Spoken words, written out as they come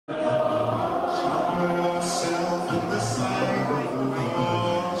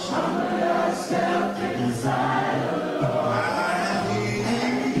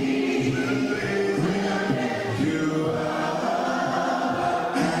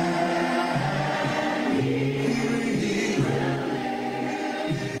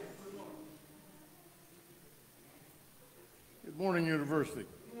University.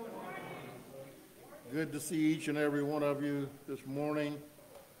 Good to see each and every one of you this morning.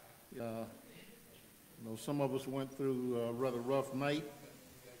 Some of us went through a rather rough night.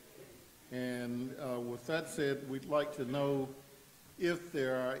 And with that said, we'd like to know if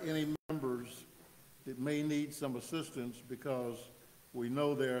there are any members that may need some assistance, because we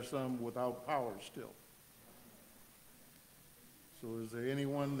know there are some without power still. So is there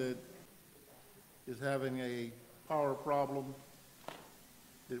anyone that is having a power problem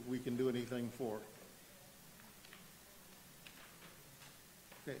that we can do anything for?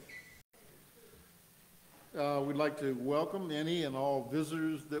 Okay. We'd like to welcome any and all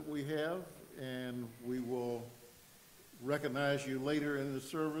visitors that we have, and we will recognize you later in the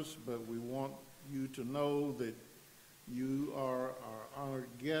service, but we want you to know that you are our honored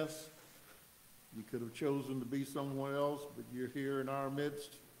guests. You could have chosen to be somewhere else, but you're here in our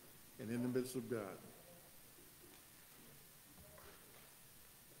midst and in the midst of God.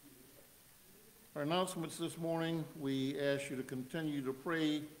 Our announcements this morning: we ask you to continue to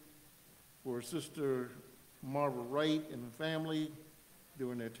pray for Sister Marva Wright and family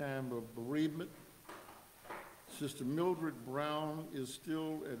during their time of bereavement. Sister Mildred Brown is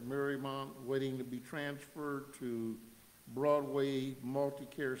still at Marymount waiting to be transferred to Broadway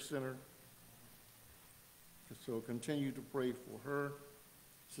Multi-Care Center. So continue to pray for her.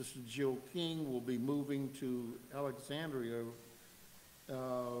 Sister Jill King will be moving to Alexandria,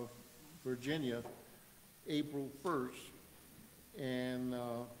 Virginia, April 1st, and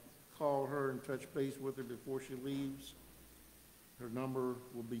call her and touch base with her before she leaves. Her number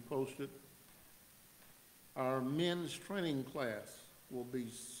will be posted. Our men's training class will be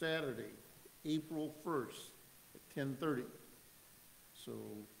Saturday, April 1st at 10:30. So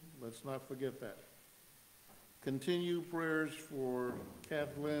let's not forget that. Continue prayers for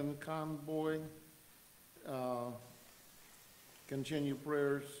Kathleen Conboy. Continue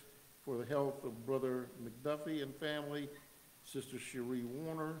prayers for the health of Brother McDuffie and family, Sister Cherie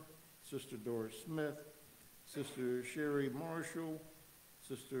Warner, Sister Doris Smith, Sister Sherry Marshall,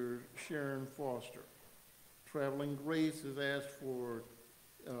 Sister Sharon Foster. Traveling Grace has asked for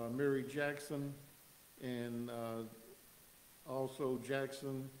Mary Jackson and also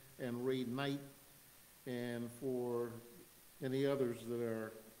Jackson and Ray Knight, and for any others that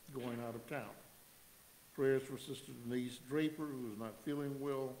are going out of town. Prayers for Sister Denise Draper, who is not feeling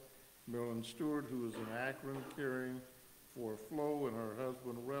well, Marilyn Stewart, who is in Akron caring for Flo and her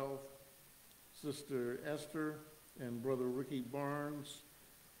husband Ralph, Sister Esther and Brother Ricky Barnes,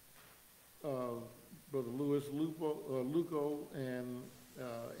 Brother Louis Luco and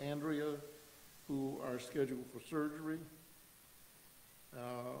Andrea, who are scheduled for surgery,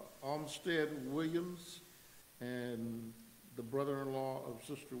 Olmsted Williams and the brother-in-law of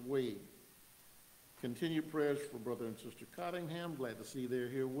Sister Wade. Continue prayers for Brother and Sister Cottingham. Glad to see they're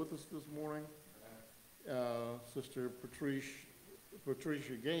here with us this morning. Sister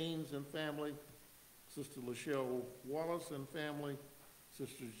Patricia Gaines and family, Sister Lachelle Wallace and family,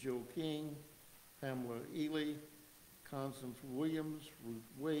 Sisters Jill King, Pamela Ely, Constance Williams, Ruth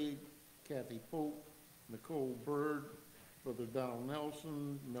Wade, Kathy Pope, Nicole Bird, Brother Donald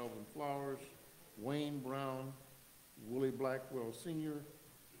Nelson, Melvin Flowers, Wayne Brown, Willie Blackwell Sr.,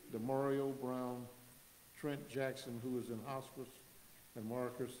 Demario Brown, Trent Jackson, who is in hospice, and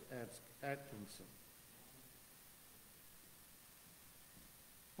Marcus Atkinson.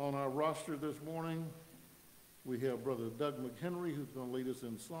 On our roster this morning, we have Brother Doug McHenry, who's going to lead us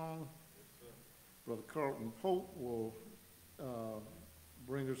in song. Brother Carlton Pope will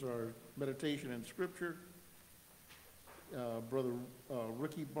bring us our meditation and scripture. Brother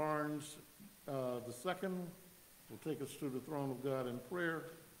Ricky Barnes II will take us to the throne of God in prayer.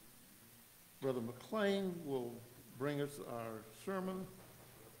 Brother McClain will bring us our sermon.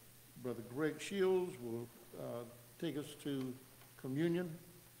 Brother Greg Shields will take us to communion.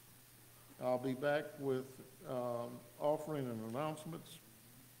 I'll be back with offering and announcements.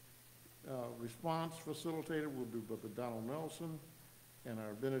 Response facilitator will be Brother Donald Nelson, and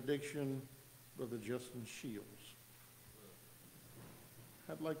our benediction, Brother Justin Shields.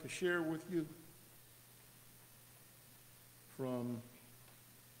 I'd like to share with you from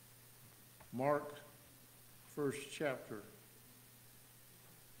Mark, 1st chapter.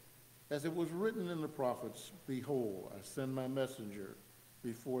 As it was written in the prophets, behold, I send my messenger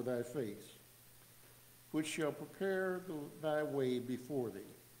before thy face, which shall prepare thy way before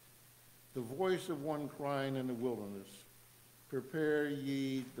thee. The voice of one crying in the wilderness, prepare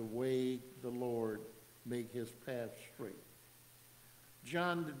ye the way the Lord, make his path straight.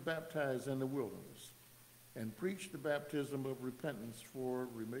 John did baptize in the wilderness, and preached the baptism of repentance for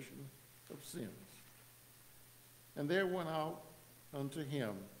remission of sins. And there went out unto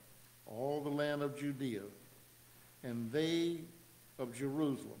him all the land of Judea, and they of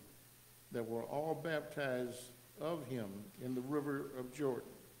Jerusalem that were all baptized of him in the river of Jordan,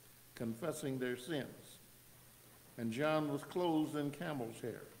 confessing their sins. And John was clothed in camel's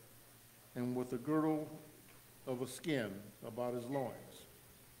hair, and with a girdle of a skin about his loins.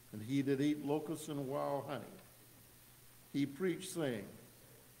 And he did eat locusts and wild honey. He preached, saying,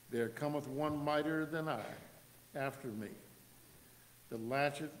 There cometh one mightier than I after me, the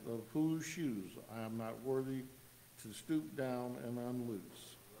latchet of whose shoes I am not worthy to stoop down and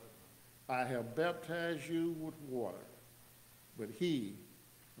unloose. I have baptized you with water, but he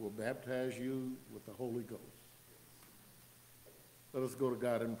will baptize you with the Holy Ghost. Let us go to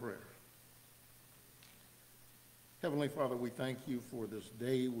God in prayer. Heavenly Father, we thank you for this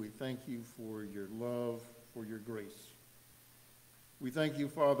day. We thank you for your love, for your grace. We thank you,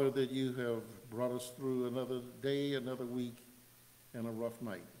 Father, that you have brought us through another day, another week, and a rough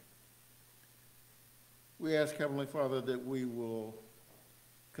night. We ask, Heavenly Father, that we will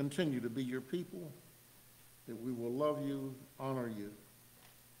continue to be your people, that we will love you, honor you,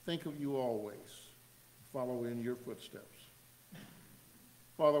 think of you always, follow in your footsteps.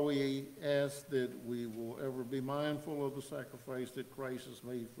 Father, we ask that we will ever be mindful of the sacrifice that Christ has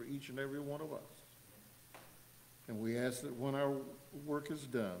made for each and every one of us. And we ask that when our work is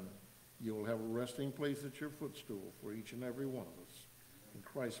done, you will have a resting place at your footstool for each and every one of us. In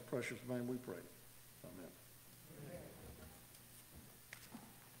Christ's precious name we pray. Amen.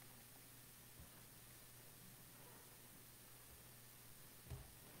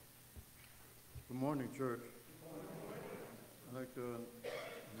 Good morning, church. I'd like to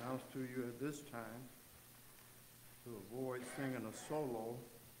announce to you at this time, to avoid singing a solo,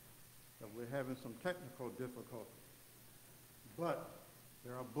 that we're having some technical difficulties. But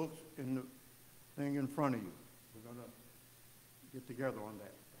there are books in the thing in front of you. We're going to get together on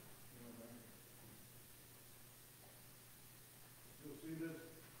that. You'll see this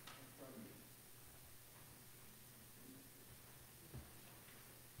in front of you.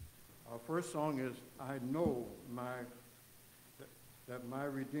 Our first song is I Know that My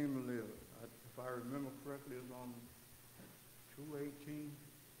Redeemer Lives. If I remember correctly, it's on 218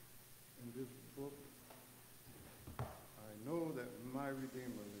 in this book. I know that my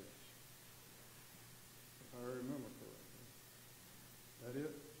Redeemer lives. If I remember correctly. That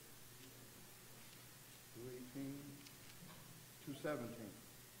it? 218, 217.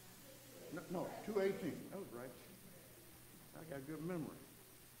 No, 218. That was right. I got good memory.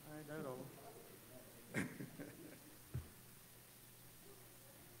 I ain't that old.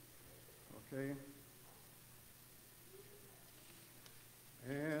 Okay.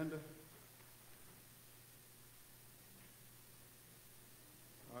 And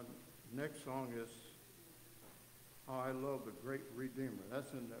our next song is How I Love the Great Redeemer.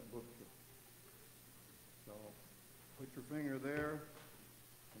 That's in that book too. So put your finger there,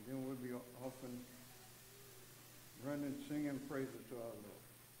 and then we'll be often running, singing praises to our Lord.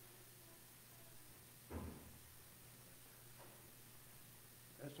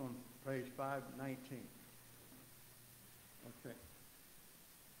 That's on page 519. Okay.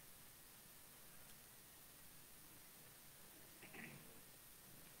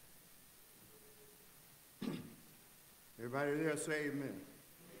 Everybody there say amen. Amen.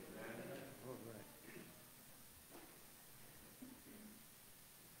 All right.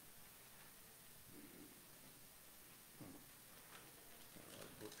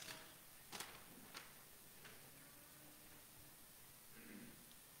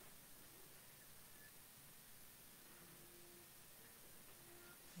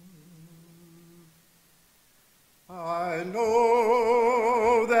 I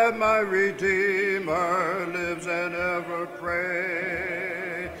know that my Redeemer lives and ever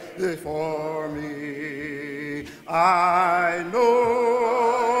prays for me. I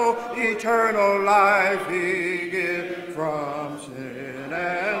know eternal life he gives from sin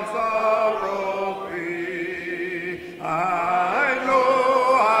and sorrow free. I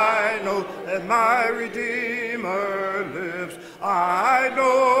know that my Redeemer lives. I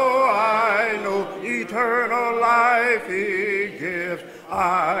know eternal life he gives.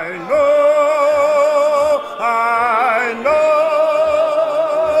 I know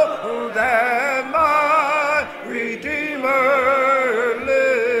that my Redeemer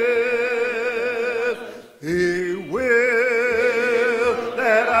lives. He will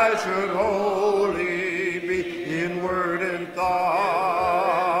that I should wholly be in word and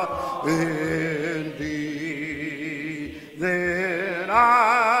thought, in deed. Then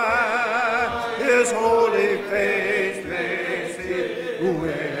his holy face may see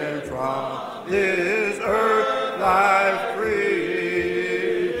when from this earth life free.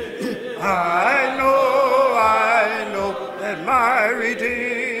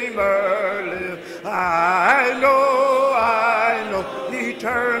 Redeemer lives. I know,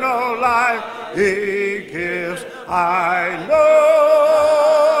 eternal life he gives. I know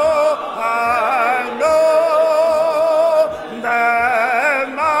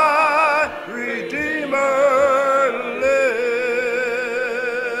that my Redeemer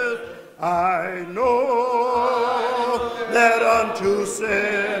lives. I know that unto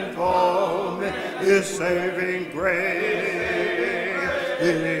sinful men His saving grace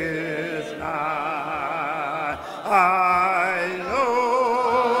is nigh. I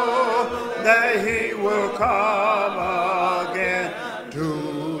know that He will come again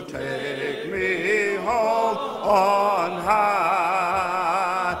to take me home on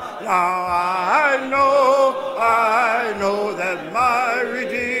high. Now I know that my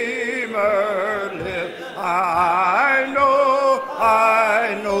Redeemer lives. I know,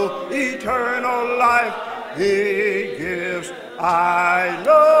 eternal life He gives. I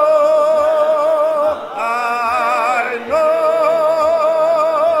know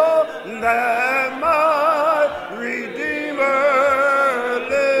that my Redeemer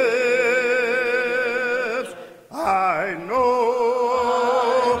lives. I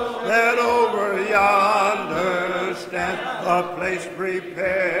know that over yonder stands a place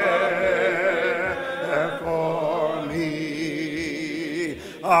prepared for me.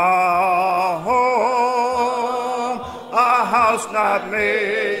 A home, a house not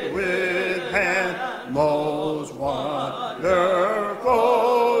made with hand, most wonderful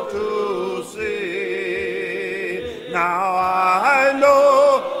to see. Now I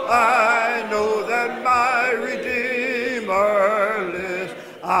know that my Redeemer lives.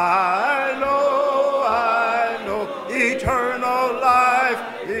 I know, eternal life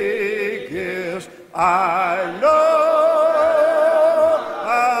He gives. I know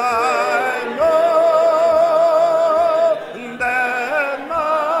that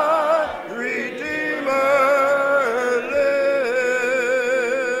my Redeemer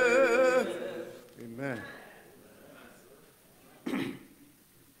lives. Amen.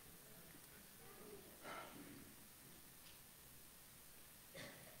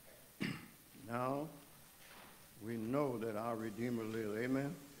 Now we know that our Redeemer lives.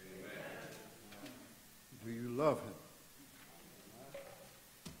 Amen. Do you love Him?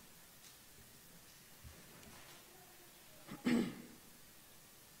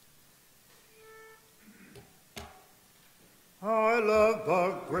 I love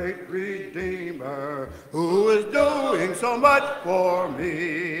the great Redeemer who is doing so much for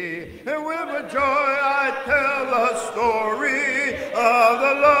me. And with joy I tell a story of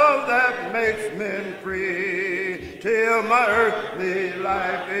the love that makes men free. Till my earthly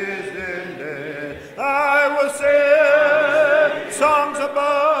life is ended, I will sing songs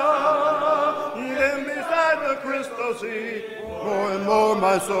above. Then beside the crystal sea, more and more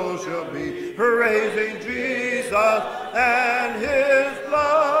my soul shall be praising Jesus and His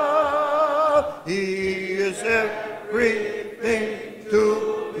love. He is everything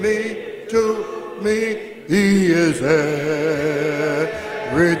to me. He is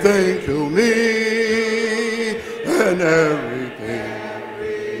everything to me, and everything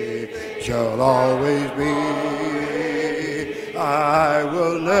shall always be. I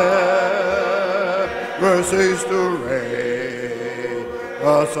will never cease to raise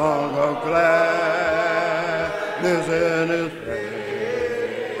a song of gladness in His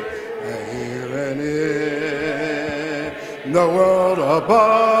praise, and here and in the world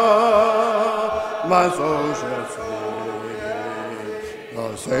above, my soul shall sing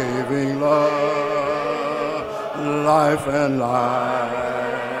the saving love, life and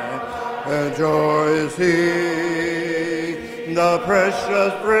life, and joy is He, the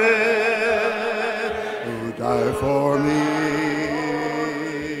precious friend who died for me.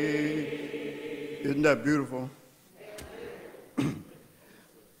 Isn't that beautiful?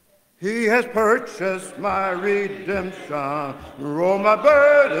 He has purchased my redemption, rolled my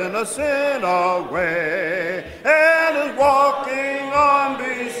burden of sin away, and is walking on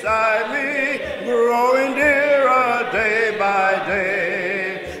beside me, growing dearer day by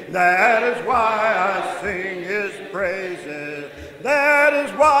day. That is why I sing His praises. That is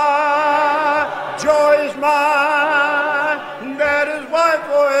why joy is mine. That is why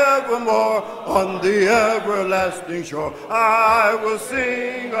forevermore on the everlasting shore I will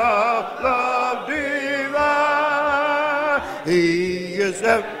sing of love divine. He is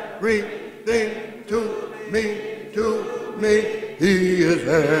everything to me. He is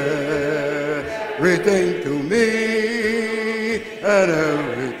everything to me, and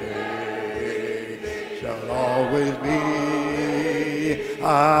everything shall always be.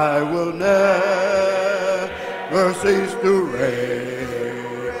 I will never cease to reign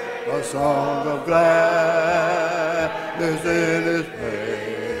a song of gladness in his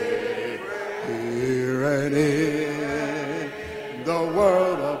praise. Here and in the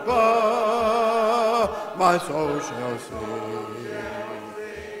world above, my soul shall sing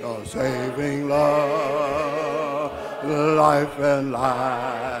the saving love, life and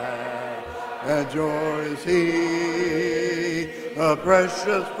life, and joy is he, a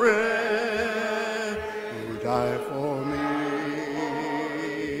precious friend who died for me.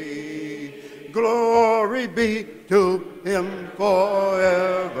 Glory be to him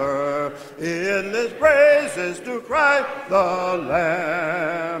forever, in his praises to Christ the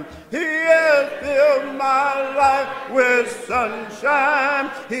Lamb. He has filled my life with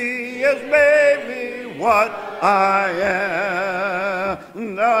sunshine. He has made me what I am.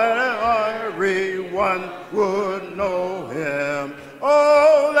 That everyone would know him.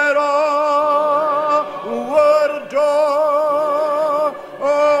 Oh, that all would adore.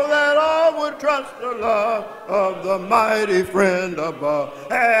 Oh, that all would trust the love of the mighty friend above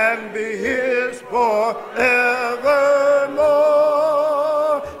and be his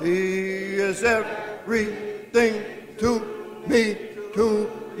forevermore. He is everything to me, to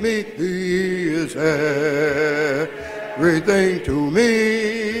me. He is everything to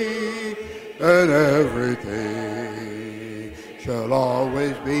me, and everything shall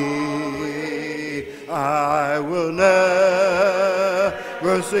always be. I will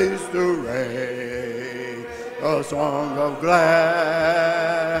never cease to raise a song of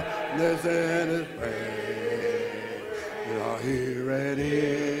gladness in his praise. Here and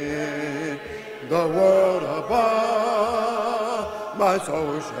in the world above, my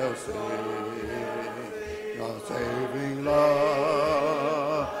soul shall sing the saving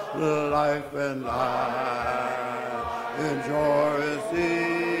love, life and life, enjoys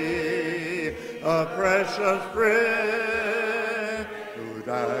thee, a precious friend who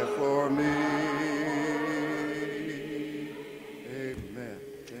died for me. Amen.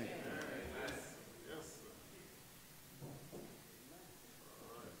 Thank you.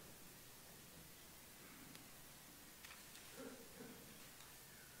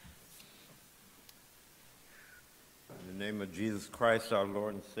 In the name of Jesus Christ, our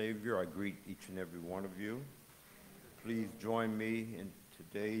Lord and Savior, I greet each and every one of you. Please join me in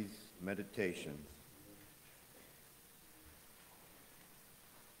today's meditations.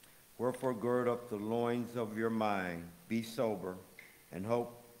 Wherefore gird up the loins of your mind, be sober, and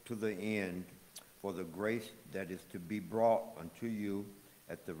hope to the end for the grace that is to be brought unto you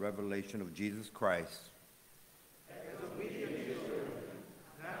at the revelation of Jesus Christ.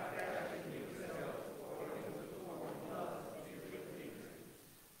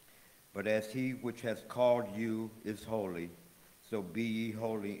 But as he which has called you is holy, so be ye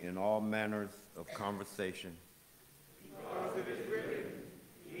holy in all manners of conversation. Because it is written,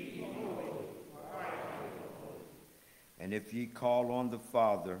 be ye holy, for I am holy. And if ye call on the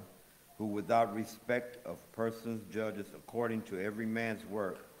Father, who without respect of persons judges according to every man's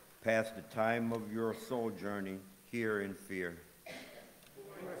work, pass the time of your sojourning here in fear.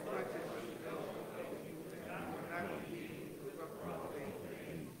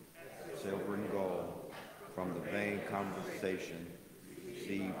 Silver and gold, from the vain conversation,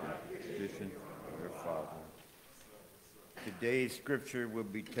 receive the tradition of your father. Today's scripture will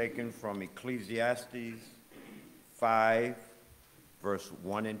be taken from Ecclesiastes 5, verse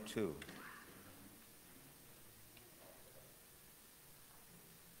 1 and 2.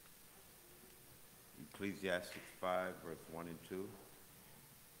 Ecclesiastes 5, verse 1 and 2.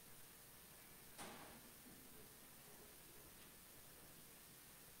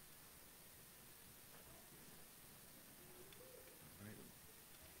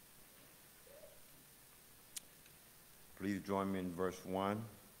 Please join me in verse 1.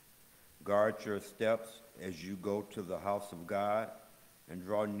 Guard your steps as you go to the house of God, and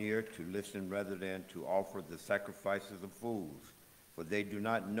draw near to listen rather than to offer the sacrifices of fools, for they do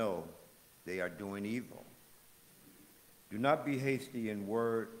not know they are doing evil. Do not be hasty in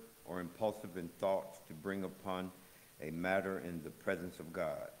word or impulsive in thoughts to bring upon a matter in the presence of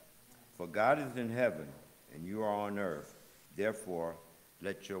God. For God is in heaven, and you are on earth. Therefore,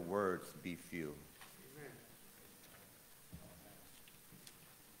 let your words be few.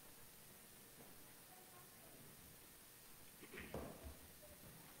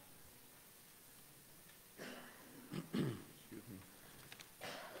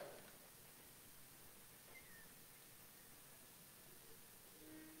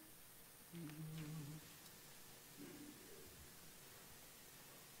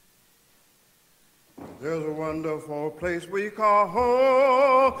 There's a wonderful place we call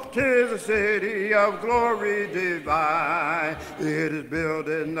home. 'Tis a city of glory divine. It is built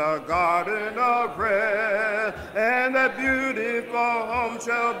in the garden of rest, and that beautiful home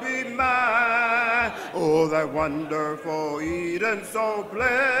shall be mine. Oh, that wonderful Eden so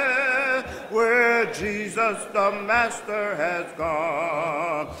blessed, where Jesus the Master has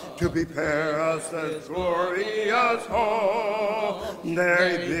gone to prepare us this glorious home. There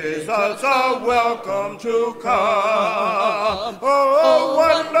he bids us a welcome to come. Oh,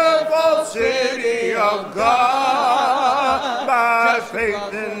 wonderful city of God, by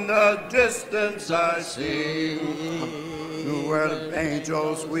faith in the distance I see, where the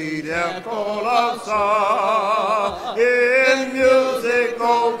angels' sweet echo of song in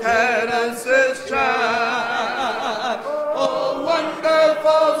musical cadences chime. Oh,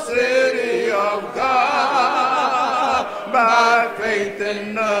 wonderful city of God, by faith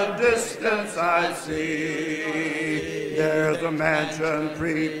in the distance I see. There's a mansion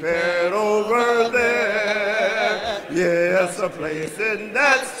prepared over there, yes, a place in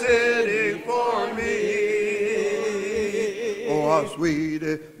that city for me. Oh, how sweet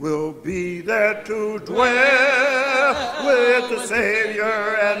it will be there to dwell with the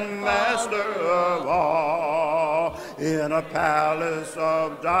Savior and Master of all, in a palace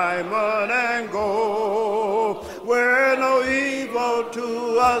of diamond and gold, where no evil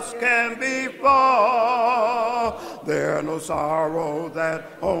to us can befall. There no sorrow that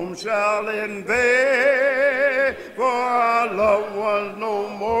home shall invade, for our loved ones no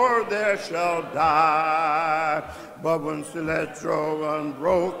more there shall die. But when celestial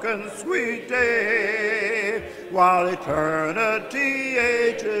unbroken sweet day, while eternity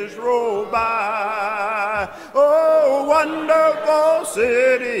ages roll by. Oh, wonderful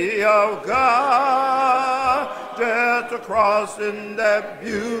city of God, just across in that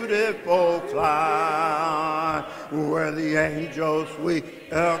beautiful climb, where the angels sweet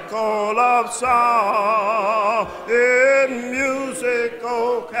echo of song in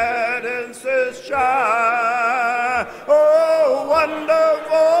musical cadences shine. Oh,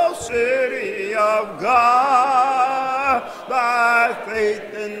 wonderful city of God, by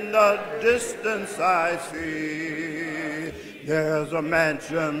faith in the distance I see. There's a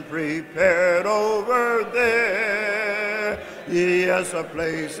mansion prepared over there, yes, a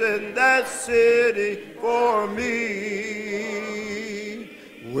place in that city for me.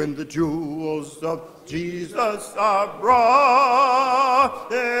 When the jewels of Jesus are brought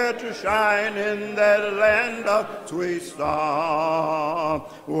there to shine in that land of sweet song,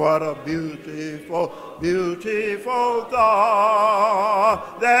 what a beautiful, beautiful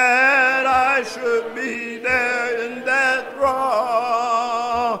thought that I should be there in that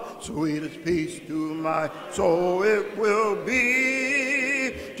throng. Sweetest peace to my soul it will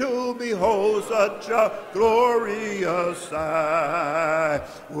be to behold such a glorious sight,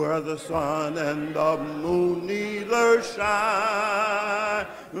 where the sun and the moon neither shine,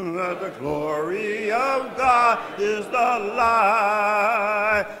 that the glory of God is the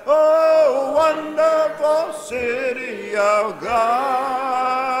light. Oh, wonderful city of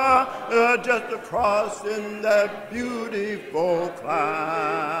God, just across in that beautiful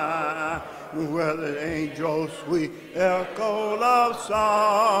climb, where the angels sweet echo of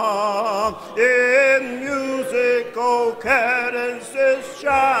song in musical cadences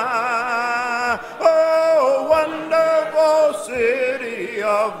shine. Oh, wonderful city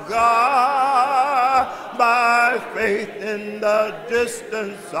of God, by faith in the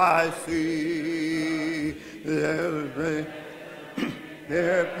distance I see. Every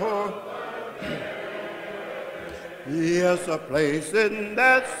airport, yes, a place in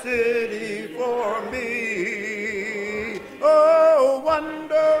that city for me. Oh,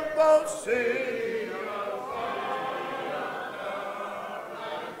 wonderful city of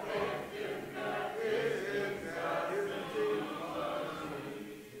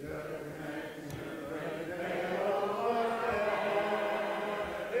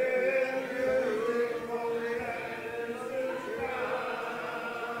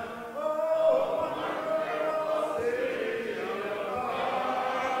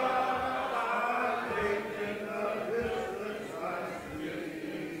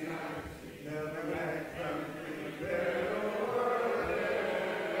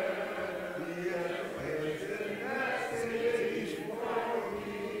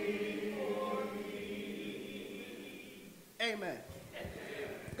Amen.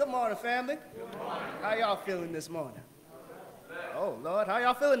 Good morning, family. Good morning. How y'all feeling this morning? Oh, Lord, how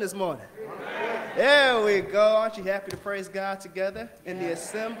y'all feeling this morning? There we go. Aren't you happy to praise God together in the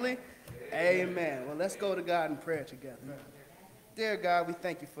assembly? Amen. Well, let's go to God in prayer together. Dear God, we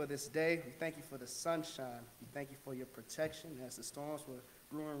thank you for this day. We thank you for the sunshine. We thank you for your protection as the storms were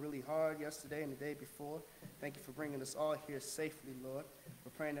brewing really hard yesterday and the day before. Thank you for bringing us all here safely, Lord.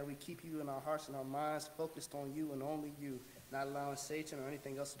 We're praying that we keep you in our hearts and our minds, focused on you and only you, not allowing Satan or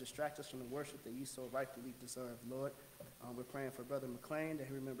anything else to distract us from the worship that you so rightfully deserve, Lord. We're praying for Brother McClain, that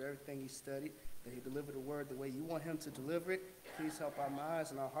he remember everything he studied, that he deliver the word the way you want him to deliver it. Please help our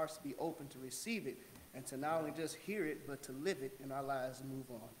minds and our hearts to be open to receive it, and to not only just hear it, but to live it in our lives and move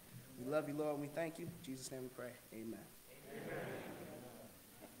on. We love you, Lord, and we thank you. In Jesus' name we pray. Amen.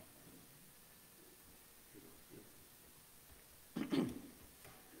 Amen.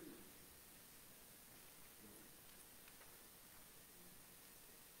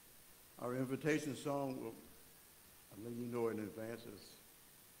 Our invitation song, I'll let you know in advance, is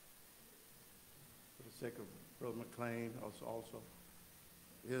for the sake of Brother McClain also,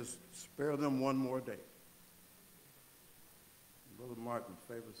 is Spare Them One More Day. Brother Martin's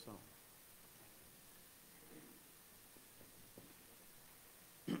favorite song.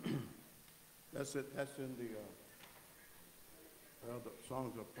 That's it. That's in the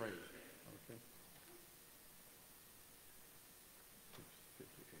songs of praise. Okay.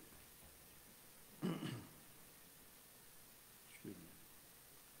 658. Excuse me.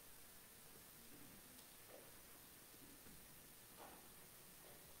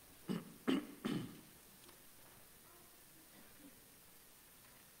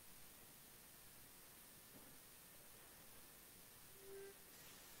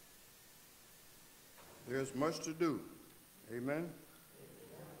 There's much to do. Amen.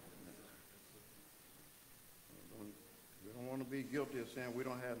 We don't want to be guilty of saying we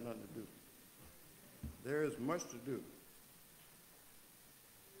don't have nothing to do. There is much to do.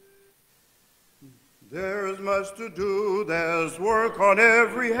 There is much to do, there's work on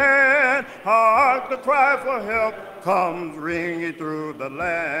every hand. Hark, the cry for help comes ringing through the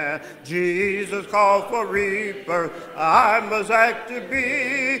land. Jesus called for reapers, I must act to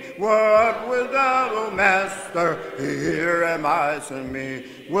be. What without, oh Master, here am I, send me.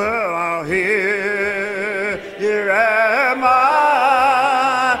 Well, here am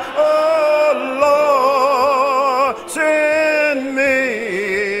I, oh Lord, send me.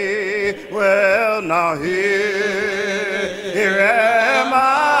 Well, now here am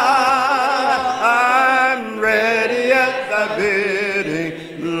I, I'm ready at thy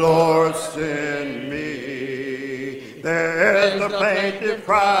bidding, Lord, send me. There's the plaintive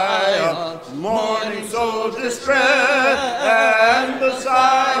cry of mourning soul distressed, and the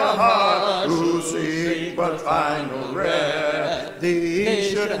sigh of heart who seek but find no rest. Thee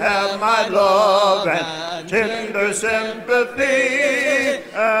should have my love and tender sympathy,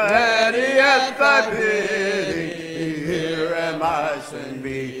 ready at thy bidding, here am I, send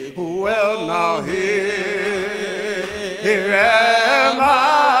me. Well, now here am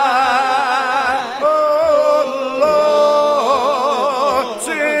I, oh Lord,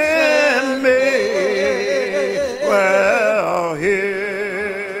 send me. Well,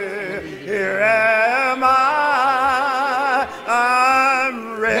 here am I,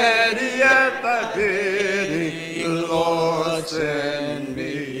 I'm ready at thy bidding, Lord, send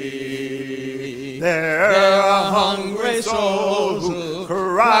me. There are hungry souls who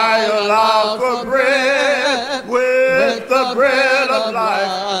cry aloud for bread. With the bread of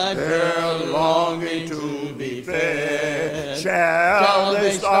life, they're longing to be fed. Shall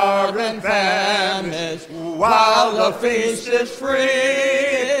they starve and famish while the feast is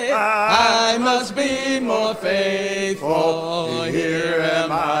free? I must be more faithful. Here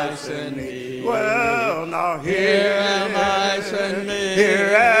am I, send me. Well, now here am I, send me.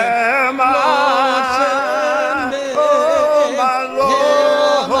 Here am I, oh my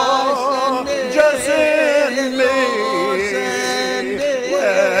Lord, just send me.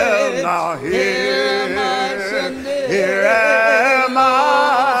 Well, now here am I,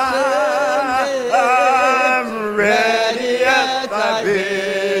 I'm ready at thy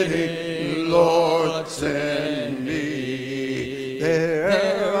bidding, Lord, send me.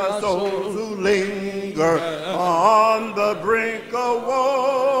 There are souls who linger on the brink of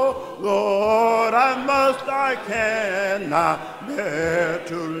woe. Lord, I cannot bear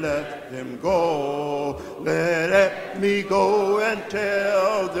to let them go. Let me go and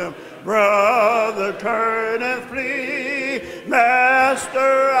tell them, brother, turn and flee.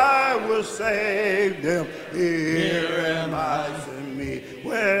 Master, I will save them. Here am I, send me.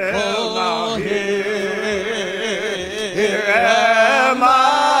 Well, now here am I. Here am I.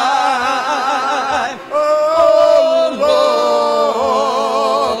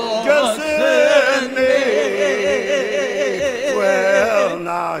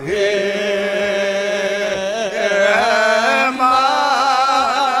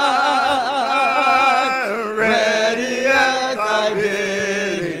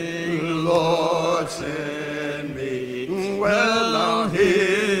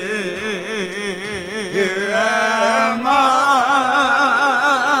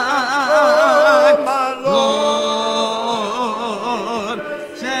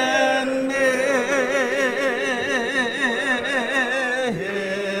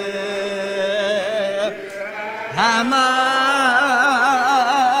 am I.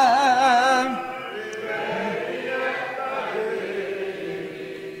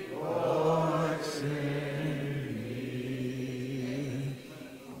 Lord, send me.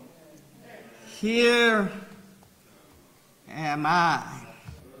 Here am I,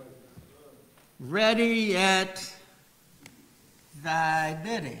 ready at thy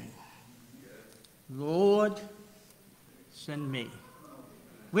bidding. Lord, send me.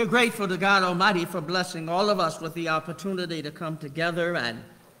 We're grateful to God Almighty for blessing all of us with the opportunity to come together and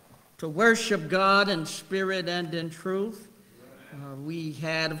to worship God in spirit and in truth. We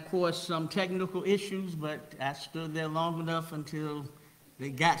had, of course, some technical issues, but I stood there long enough until they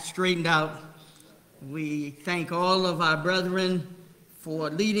got straightened out. We thank all of our brethren for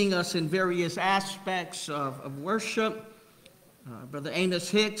leading us in various aspects of worship. Brother Amos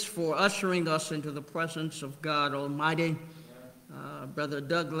Hicks for ushering us into the presence of God Almighty. Brother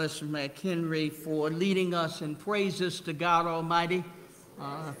Douglas McHenry for leading us in praises to God Almighty.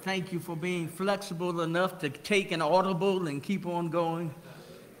 Thank you for being flexible enough to take an audible and keep on going.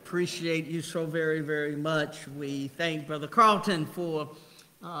 Appreciate you so very, very much. We thank Brother Carlton for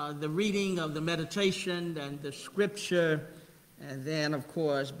the reading of the meditation and the scripture. And then, of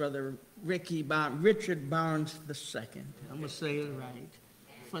course, Brother Richard Barnes II, I'm going to say it right,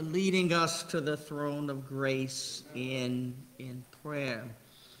 for leading us to the throne of grace in prayer.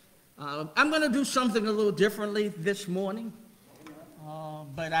 I'm going to do something a little differently this morning,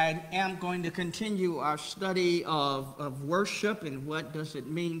 but I am going to continue our study of worship and what does it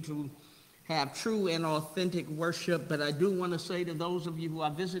mean to have true and authentic worship. But I do want to say to those of you who are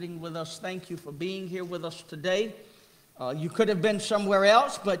visiting with us, thank you for being here with us today. You could have been somewhere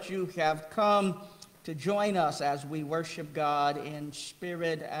else, but you have come to join us as we worship God in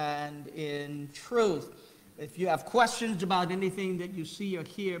spirit and in truth. If you have questions about anything that you see or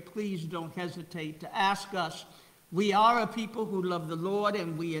hear, please don't hesitate to ask us. We are a people who love the Lord,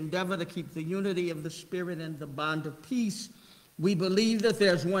 and we endeavor to keep the unity of the Spirit and the bond of peace. We believe that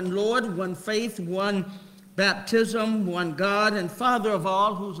there's one Lord, one faith, one baptism, one God and Father of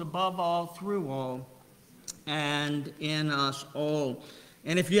all, who's above all, through all, and in us all.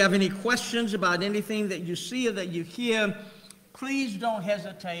 And if you have any questions about anything that you see or that you hear, please don't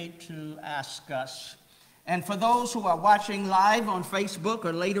hesitate to ask us. And for those who are watching live on Facebook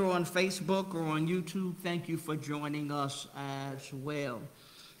or later on Facebook or on YouTube, thank you for joining us as well.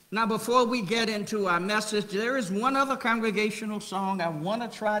 Now, before we get into our message, there is one other congregational song I want to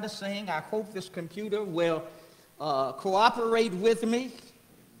try to sing. I hope this computer will cooperate with me.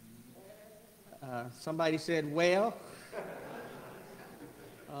 Somebody said, well,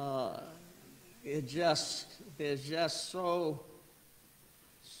 there's just so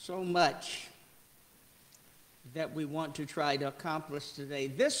much that we want to try to accomplish today.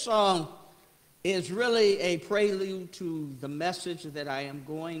 This song is really a prelude to the message that I am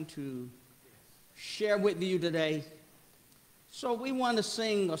going to share with you today. So we want to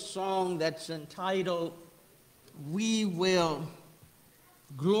sing a song that's entitled, We Will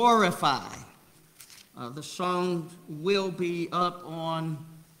Glorify. The song will be up on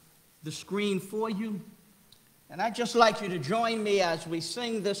the screen for you. And I'd just like you to join me as we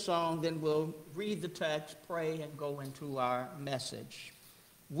sing this song, then we'll read the text, pray, and go into our message.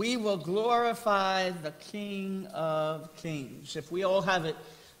 We will glorify the King of Kings. If we all have it,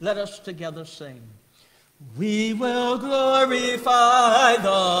 let us together sing. We will glorify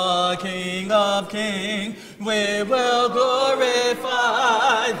the King of Kings. We will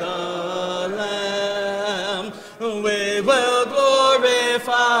glorify the Lamb. We will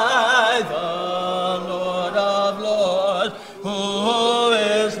glorify the Lord of Lords, who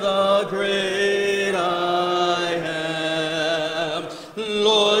is the great I am.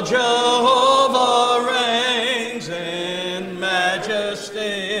 Lord Jehovah reigns in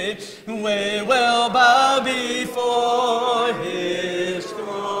majesty. We will bow before his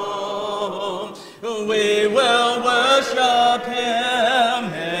throne. We will worship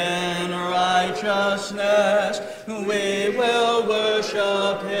him in righteousness. We will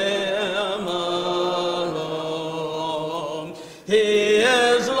worship him alone. He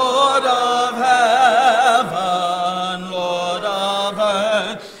is Lord of heaven, Lord of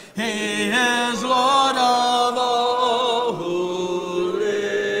earth. He is Lord of all who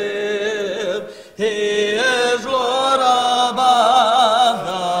live. He is Lord above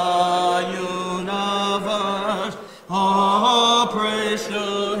the universe. All praise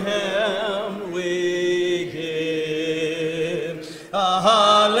to him we give.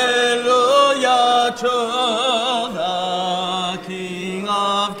 Hallelujah to the King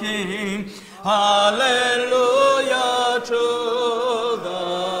of Kings. Hallelujah to the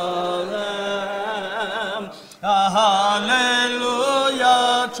Lamb. Hallelujah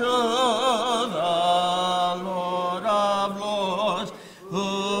to the Lord of Lords,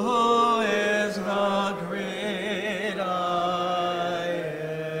 who is the great I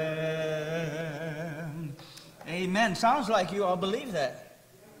am. Amen. Sounds like you all believe that.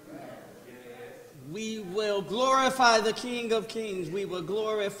 We will glorify the King of Kings. We will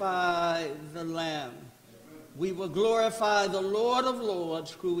glorify the Lamb. We will glorify the Lord of Lords,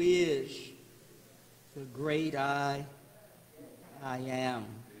 who is the great I am.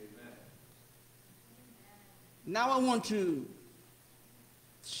 Now I want to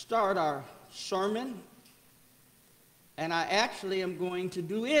start our sermon, and I actually am going to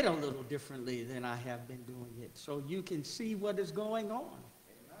do it a little differently than I have been doing it, so you can see what is going on.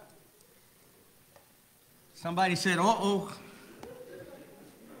 Somebody said, uh-oh.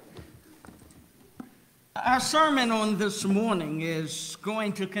 Our sermon on this morning is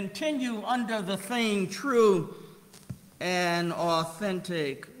going to continue under the theme, true and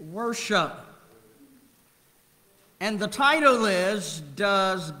authentic worship. And the title is,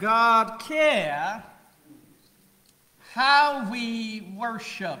 Does God Care How We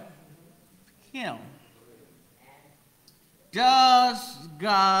Worship Him? Does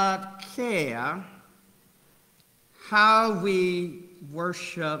God care how we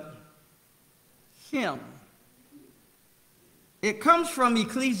worship Him? It comes from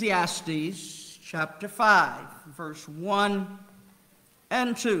Ecclesiastes chapter 5, verse 1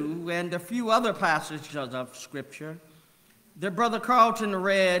 and 2, and a few other passages of Scripture that Brother Carlton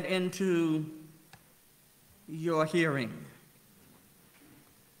read into your hearing.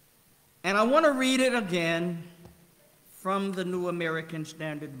 And I want to read it again from the New American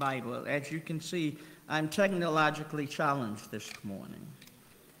Standard Bible. As you can see, I'm technologically challenged this morning,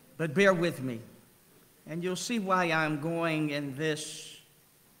 but bear with me, and you'll see why I'm going in this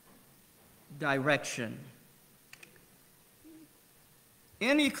direction.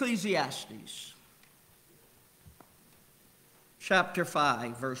 In Ecclesiastes, chapter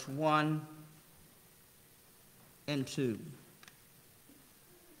 5, verse 1 and 2.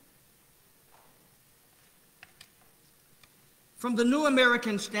 From the New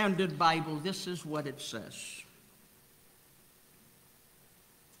American Standard Bible, this is what it says.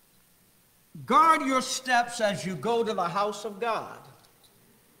 Guard your steps as you go to the house of God,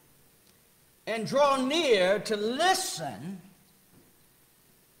 and draw near to listen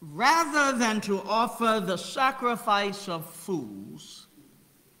rather than to offer the sacrifice of fools,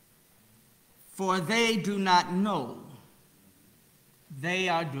 for they do not know they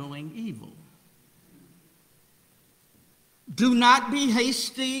are doing evil. Do not be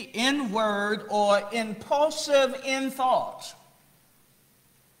hasty in word or impulsive in thought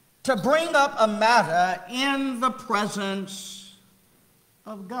to bring up a matter in the presence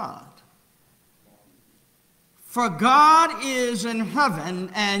of God. For God is in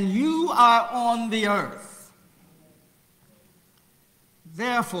heaven and you are on the earth.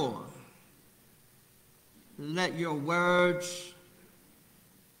 Therefore, let your words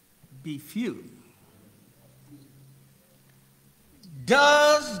be few.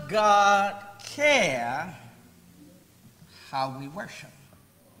 Does God care how we worship?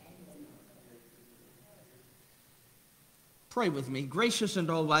 Pray with me. Gracious and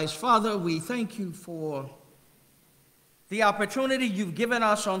all-wise Father, we thank you for the opportunity you've given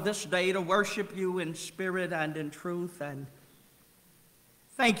us on this day to worship you in spirit and in truth. And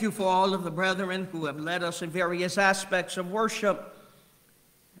thank you for all of the brethren who have led us in various aspects of worship,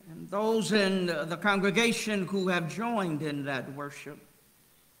 and those in the congregation who have joined in that worship.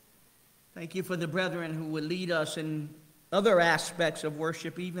 Thank you for the brethren who will lead us in other aspects of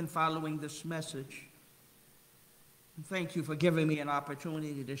worship, even following this message. And thank you for giving me an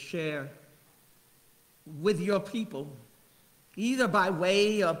opportunity to share with your people, either by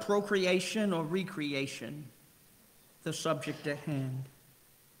way of procreation or recreation, the subject at hand.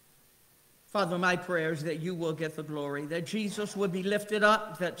 Father, my prayer is that you will get the glory, that Jesus will be lifted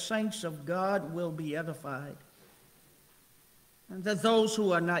up, that saints of God will be edified, and that those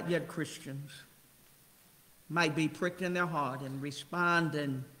who are not yet Christians might be pricked in their heart and respond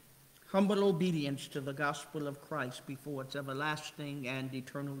in humble obedience to the gospel of Christ before it's everlasting and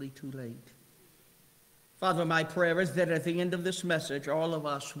eternally too late. Father, my prayer is that at the end of this message, all of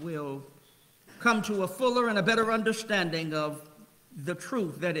us will come to a fuller and a better understanding of the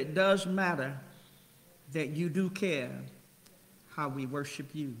truth that it does matter, that you do care how we worship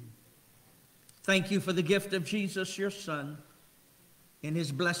you. Thank you for the gift of Jesus, your Son. In his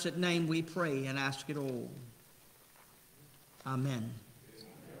blessed name we pray and ask it all. Amen.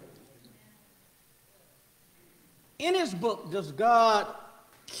 In his book, Does God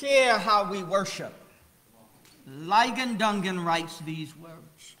Care How We Worship?, Ligon Dungan writes these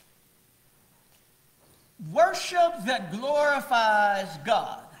words: worship that glorifies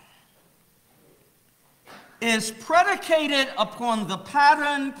God is predicated upon the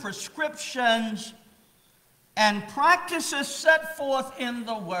pattern, prescriptions, and practices set forth in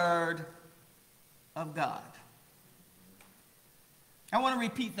the Word of God. I want to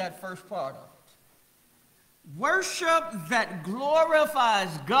repeat that first part of it. Worship that glorifies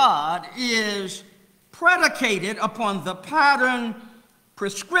God is predicated upon the pattern,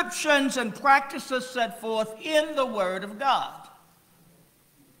 prescriptions, and practices set forth in the Word of God.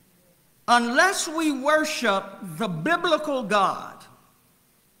 Unless we worship the biblical God,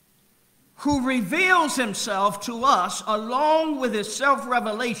 who reveals himself to us along with his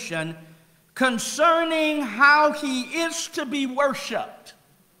self-revelation concerning how he is to be worshiped,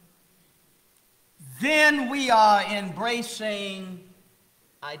 then we are embracing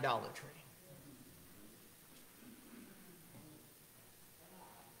idolatry.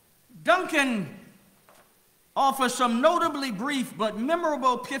 Duncan offers some notably brief but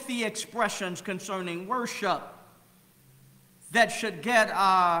memorable pithy expressions concerning worship that should get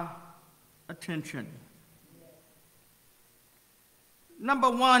our attention.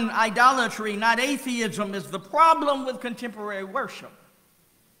 Number one, idolatry, not atheism, is the problem with contemporary worship.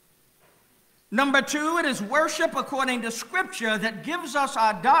 Number two, it is worship according to Scripture that gives us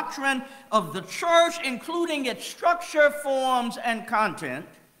our doctrine of the church, including its structure, forms, and content.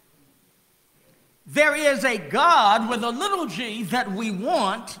 There is a God with a little g that we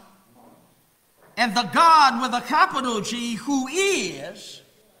want, and the God with a capital G who is,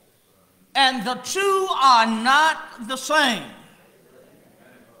 and the two are not the same.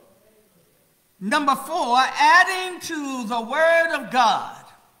 Number four, adding to the Word of God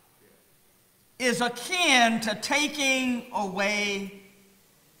is akin to taking away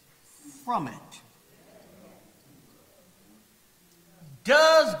from it.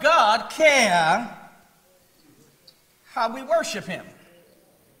 Does God care how we worship him?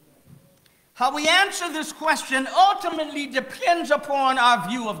 How we answer this question ultimately depends upon our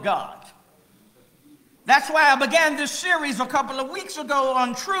view of God. That's why I began this series a couple of weeks ago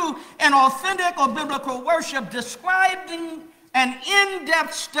on true and authentic or biblical worship, describing an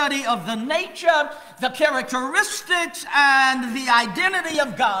in-depth study of the nature, the characteristics, and the identity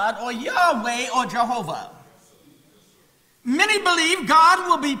of God, or Yahweh, or Jehovah. Many believe God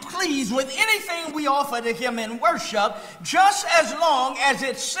will be pleased with anything we offer to him in worship, just as long as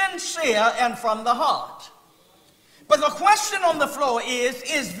it's sincere and from the heart. But the question on the floor is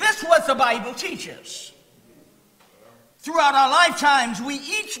this what the Bible teaches? Throughout our lifetimes, we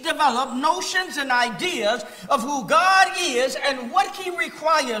each develop notions and ideas of who God is and what he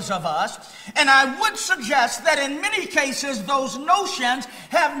requires of us, and I would suggest that in many cases those notions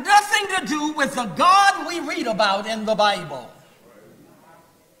have nothing to do with the God we read about in the Bible.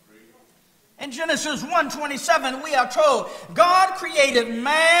 In Genesis 1:27, we are told God created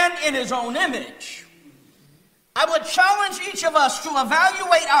man in his own image. I would challenge each of us to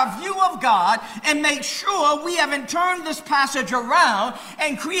evaluate our view of God and make sure we haven't turned this passage around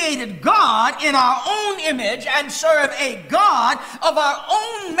and created God in our own image and serve a God of our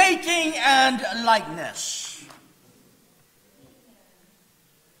own making and likeness.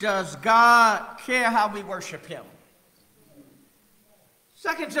 Does God care how we worship him?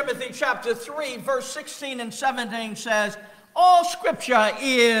 2 Timothy chapter 3, verse 16 and 17 says, all Scripture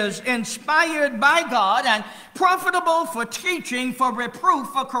is inspired by God and profitable for teaching, for reproof,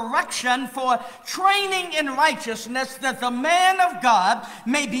 for correction, for training in righteousness, that the man of God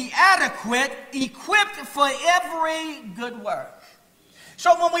may be adequate, equipped for every good work.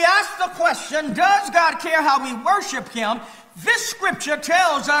 So when we ask the question, does God care how we worship him? This scripture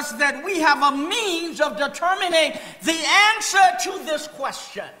tells us that we have a means of determining the answer to this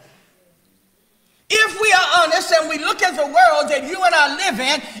question. If we are honest and we look at the world that you and I live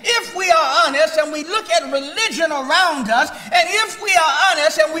in, if we are honest and we look at religion around us, and if we are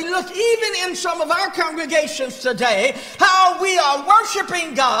honest and we look even in some of our congregations today, how we are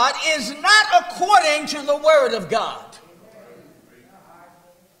worshiping God is not according to the Word of God.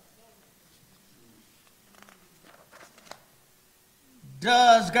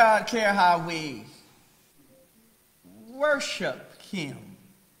 Does God care how we worship him?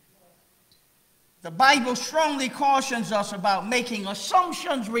 The Bible strongly cautions us about making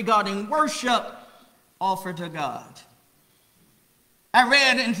assumptions regarding worship offered to God. I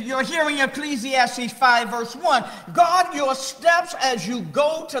read in your hearing Ecclesiastes 5 verse 1, guard your steps as you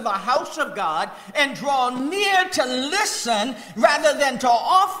go to the house of God and draw near to listen rather than to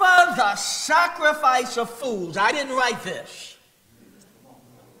offer the sacrifice of fools. I didn't write this.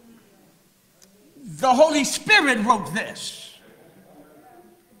 The Holy Spirit wrote this.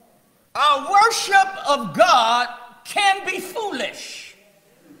 Our worship of God can be foolish.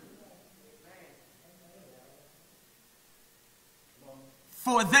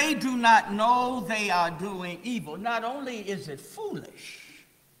 For they do not know they are doing evil. Not only is it foolish,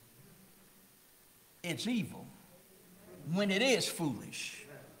 it's evil when it is foolish.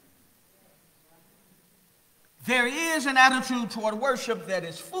 There is an attitude toward worship that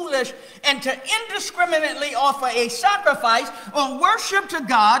is foolish, and to indiscriminately offer a sacrifice or worship to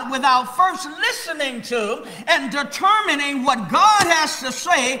God without first listening to and determining what God has to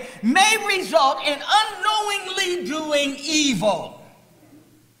say may result in unknowingly doing evil.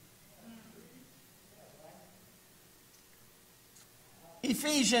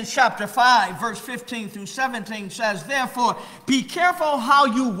 Ephesians chapter 5, verse 15 through 17 says, therefore, be careful how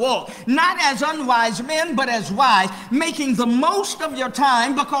you walk, not as unwise men, but as wise, making the most of your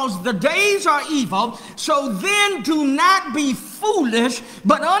time, because the days are evil. So then do not be foolish,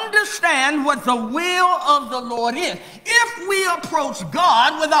 but understand what the will of the Lord is. If we approach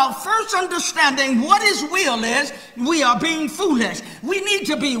God without first understanding what his will is, we are being foolish. We need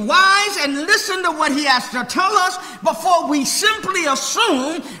to be wise and listen to what he has to tell us before we simply assume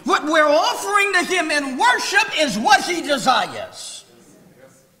what we're offering to him in worship is what he desires.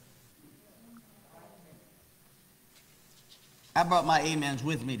 I brought my amens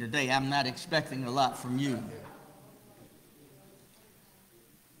with me today. I'm not expecting a lot from you.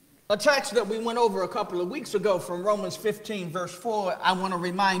 A text that we went over a couple of weeks ago from Romans 15, verse 4, I want to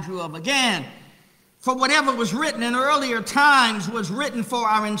remind you of again. For whatever was written in earlier times was written for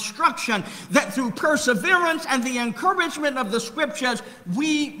our instruction, that through perseverance and the encouragement of the scriptures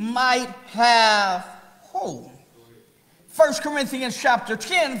we might have hope. 1 Corinthians chapter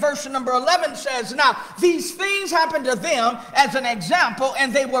 10, verse number 11 says, now these things happened to them as an example,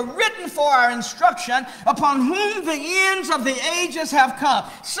 and they were written for our instruction, upon whom the ends of the ages have come.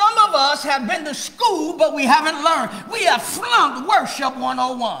 Some of us have been to school, but we haven't learned. We have flunked worship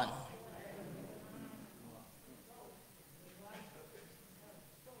 101.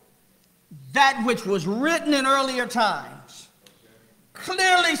 That which was written in earlier times,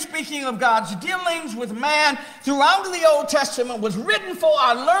 clearly speaking of God's dealings with man throughout the Old Testament, was written for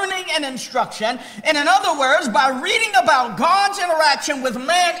our learning and instruction. And in other words, by reading about God's interaction with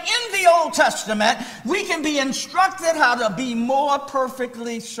man in the Old Testament, we can be instructed how to be more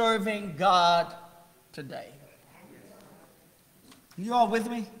perfectly serving God today. You all with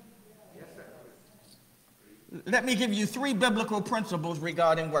me? Let me give you 3 biblical principles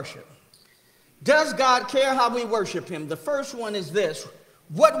regarding worship. Does God care how we worship him? The first one is this: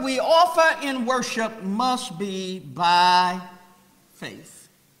 what we offer in worship must be by faith.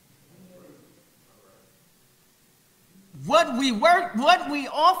 What we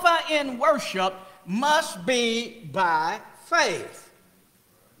offer in worship must be by faith.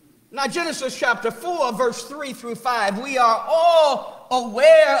 Now, Genesis chapter 4, verse 3 through 5, we are all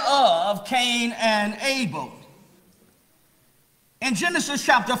aware of Cain and Abel. In Genesis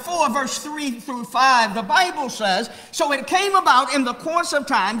chapter 4, verse 3 through 5, the Bible says, so it came about in the course of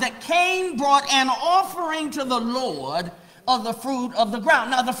time that Cain brought an offering to the Lord of the fruit of the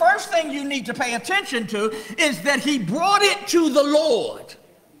ground. Now, the first thing you need to pay attention to is that he brought it to the Lord.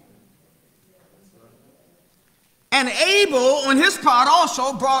 And Abel, on his part,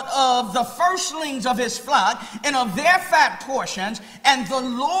 also brought of the firstlings of his flock and of their fat portions. And the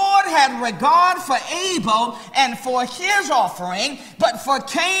Lord had regard for Abel and for his offering, but for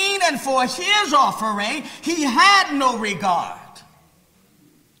Cain and for his offering he had no regard.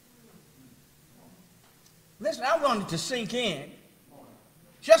 Listen, I want it to sink in.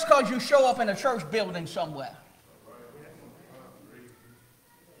 Just because you show up in a church building somewhere,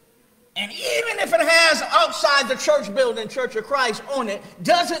 and even if it has outside the church building, Church of Christ on it,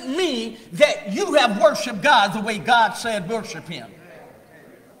 doesn't mean that you have worshiped God the way God said worship him.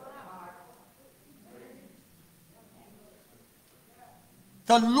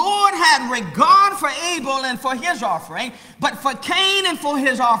 The Lord had regard for Abel and for his offering, but for Cain and for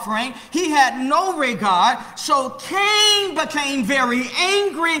his offering, he had no regard. So Cain became very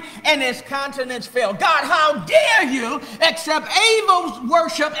angry and his countenance fell. God, how dare you accept Abel's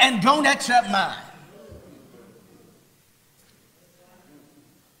worship and don't accept mine?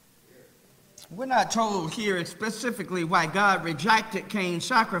 We're not told here specifically why God rejected Cain's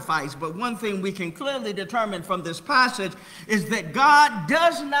sacrifice, but one thing we can clearly determine from this passage is that God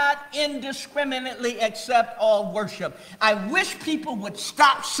does not indiscriminately accept all worship. I wish people would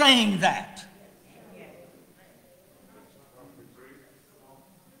stop saying that.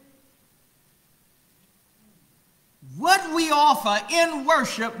 What we offer in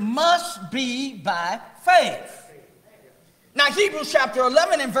worship must be by faith. Now, Hebrews chapter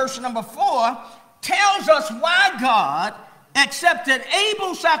 11 and verse number 4 tells us why God accepted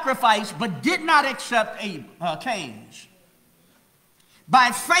Abel's sacrifice but did not accept Cain's.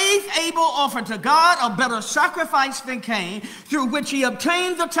 By faith, Abel offered to God a better sacrifice than Cain, through which he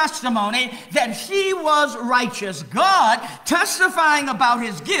obtained the testimony that he was righteous, God testifying about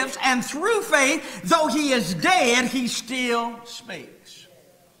his gifts, and through faith, though he is dead, he still speaks.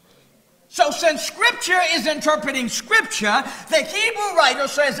 So since Scripture is interpreting Scripture, the Hebrew writer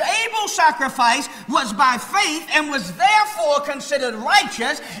says Abel's sacrifice was by faith and was therefore considered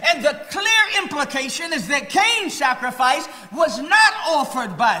righteous, and the clear implication is that Cain's sacrifice was not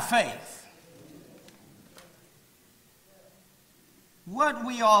offered by faith. What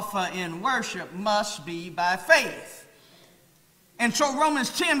we offer in worship must be by faith. And so Romans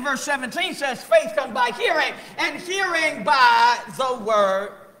 10 verse 17 says faith comes by hearing, and hearing by the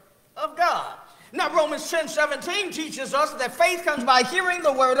word of God. Now, Romans 10:17 teaches us that faith comes by hearing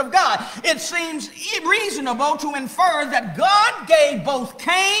the word of God. It seems reasonable to infer that God gave both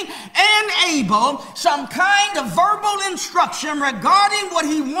Cain and Abel some kind of verbal instruction regarding what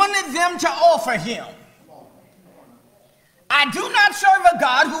he wanted them to offer him. I do not serve a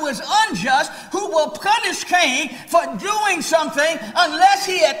God who is unjust, who will punish Cain for doing something unless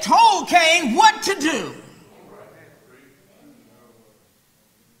he had told Cain what to do.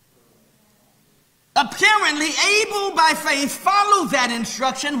 Apparently, Abel, by faith, followed that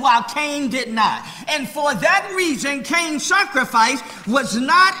instruction while Cain did not. And for that reason, Cain's sacrifice was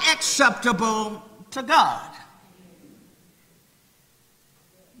not acceptable to God.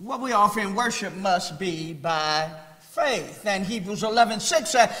 What we offer in worship must be by faith. And Hebrews 11:6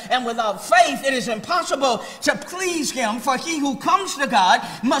 said, and without faith it is impossible to please him, for he who comes to God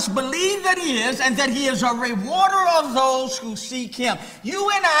must believe that he is, and that he is a rewarder of those who seek him. You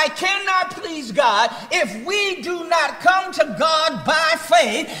and I cannot please God if we do not come to God by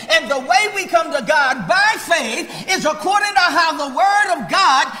faith, and the way we come to God by faith is according to how the Word of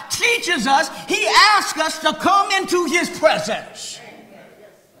God teaches us. He asks us to come into his presence.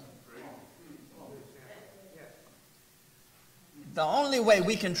 The only way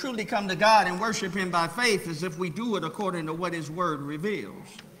we can truly come to God and worship him by faith is if we do it according to what his word reveals.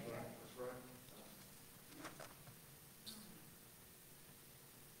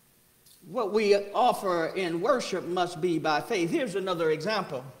 What we offer in worship must be by faith. Here's another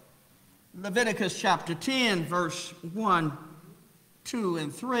example. Leviticus chapter 10, verse 1, 2,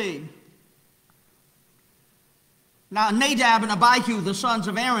 and 3. Now Nadab and Abihu, the sons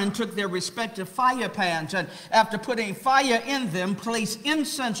of Aaron, took their respective fire pans, and after putting fire in them, placed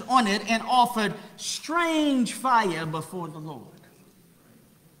incense on it and offered strange fire before the Lord,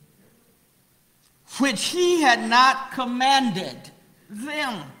 which he had not commanded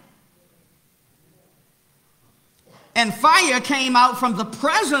them. And fire came out from the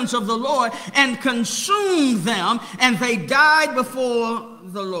presence of the Lord and consumed them, and they died before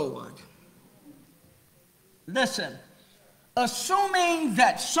the Lord. Listen, assuming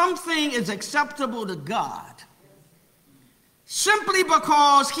that something is acceptable to God simply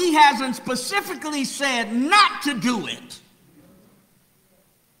because he hasn't specifically said not to do it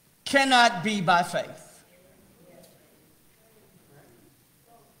cannot be by faith.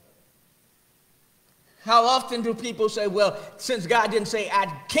 How often do people say, well, since God didn't say I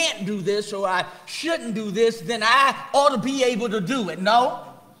can't do this or I shouldn't do this, then I ought to be able to do it? No.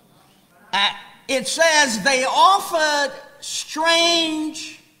 It says they offered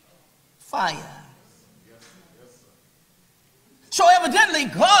strange fire. So evidently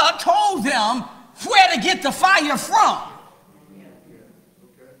God told them where to get the fire from.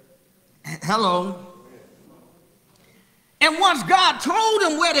 Hello. And once God told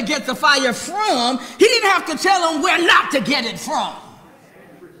them where to get the fire from, he didn't have to tell them where not to get it from.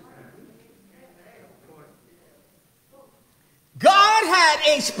 God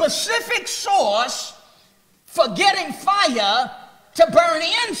had a specific source for getting fire to burn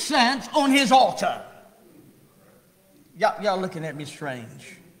incense on his altar. Y'all looking at me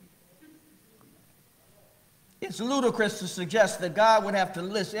strange. It's ludicrous to suggest that God would have to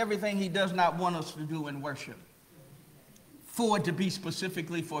list everything he does not want us to do in worship for it to be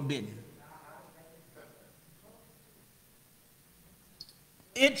specifically forbidden.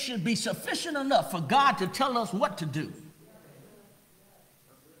 It should be sufficient enough for God to tell us what to do.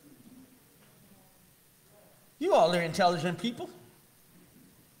 You all are intelligent people.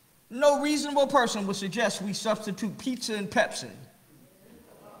 No reasonable person would suggest we substitute pizza and Pepsi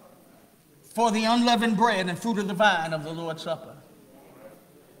for the unleavened bread and fruit of the vine of the Lord's Supper.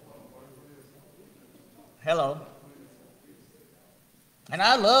 Hello. And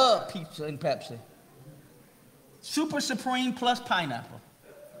I love pizza and Pepsi. Super Supreme plus pineapple.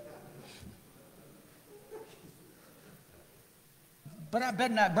 But I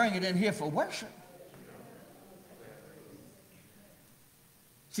better not bring it in here for worship.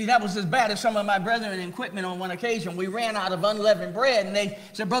 See, that was as bad as some of my brethren in Quitman on one occasion. We ran out of unleavened bread, and they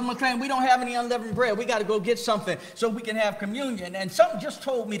said, Brother McClain, we don't have any unleavened bread. We got to go get something so we can have communion. And something just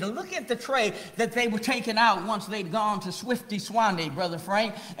told me to look at the tray that they were taking out once they'd gone to Swifty Swanee, Brother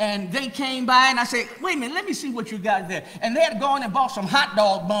Frank. And they came by, and I said, wait a minute, let me see what you got there. And they had gone and bought some hot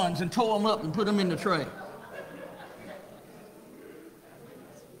dog buns and tore them up and put them in the tray.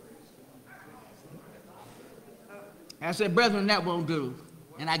 I said, brethren, that won't do.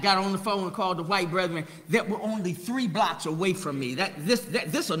 And I got on the phone and called the white brethren that were only 3 blocks away from me. This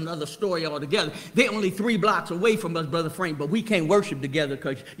is another story altogether. They're only 3 blocks away from us, Brother Frank, but we can't worship together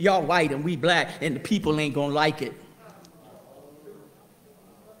because y'all white and we black, and the people ain't going to like it.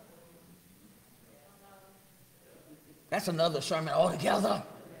 That's another sermon altogether.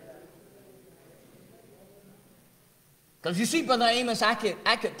 Because you see, Brother Amos, I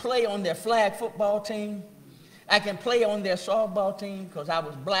could play on their flag football team. I can play on their softball team because I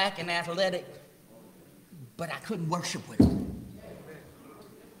was black and athletic, but I couldn't worship with them.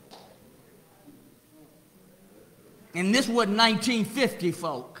 And this was 1950,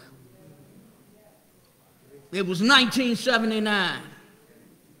 folk. It was 1979.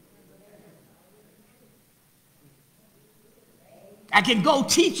 I could go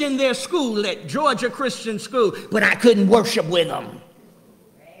teach in their school at Georgia Christian School, but I couldn't worship with them.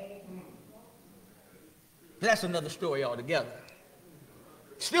 That's another story altogether.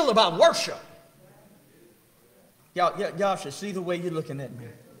 Still about worship. Y'all should see the way you're looking at me.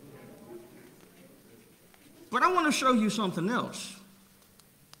 But I want to show you something else.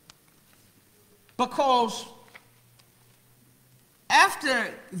 Because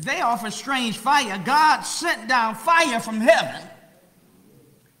after they offered strange fire, God sent down fire from heaven.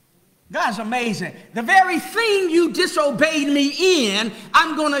 God's amazing. The very thing you disobeyed me in,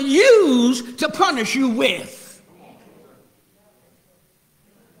 I'm going to use to punish you with.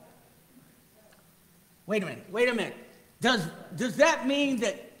 Wait a minute. Does that mean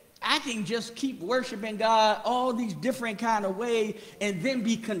that I can just keep worshiping God all these different kind of ways and then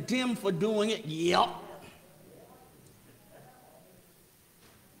be condemned for doing it? Yep.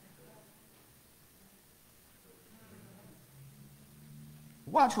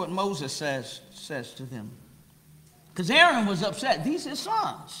 Watch what Moses says to them. Because Aaron was upset. These are his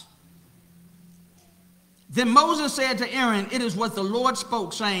sons. Then Moses said to Aaron, it is what the Lord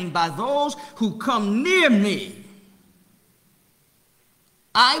spoke, saying, by those who come near me,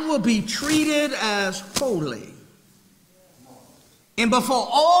 I will be treated as holy. And before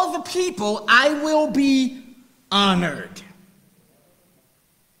all the people, I will be honored.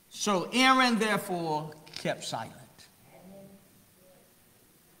 So Aaron, therefore, kept silent.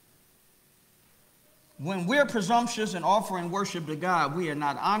 When we're presumptuous and offering worship to God, we are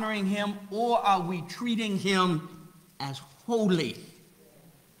not honoring him, or are we treating him as holy?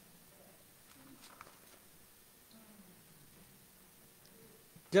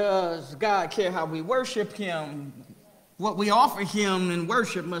 Does God care how we worship him? What we offer him in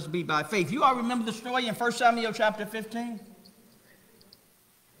worship must be by faith. You all remember the story in 1 Samuel chapter 15?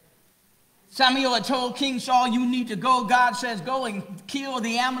 Samuel had told King Saul, you need to go. God says, go and kill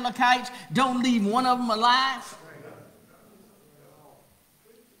the Amalekites. Don't leave one of them alive.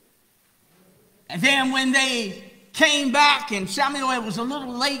 And then when they came back and Samuel was a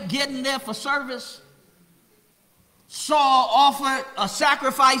little late getting there for service, Saul offered a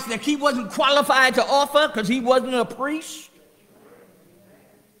sacrifice that he wasn't qualified to offer because he wasn't a priest.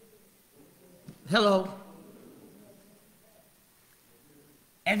 Hello.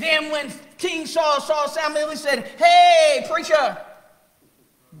 And then when King Saul saw Samuel, he said, hey, preacher,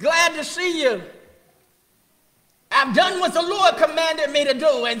 glad to see you. I've done what the Lord commanded me to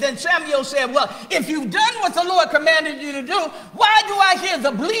do. And then Samuel said, well, if you've done what the Lord commanded you to do, why do I hear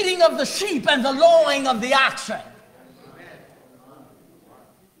the bleating of the sheep and the lowing of the oxen?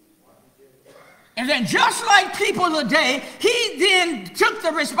 And then just like people today, he then took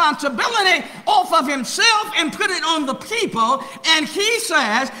the responsibility off of himself and put it on the people. And he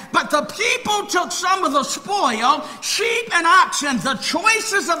says, but the people took some of the spoil, sheep and oxen, the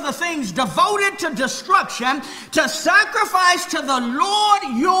choices of the things devoted to destruction, to sacrifice to the Lord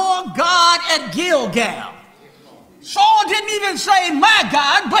your God at Gilgal. Saul didn't even say my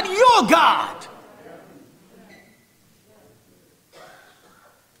God, but your God.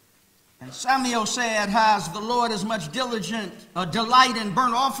 And Samuel said, has the Lord as much delight in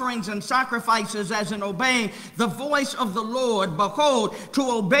burnt offerings and sacrifices as in obeying the voice of the Lord? Behold, to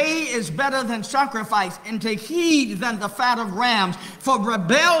obey is better than sacrifice, and to heed than the fat of rams. For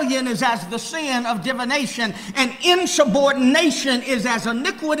rebellion is as the sin of divination, and insubordination is as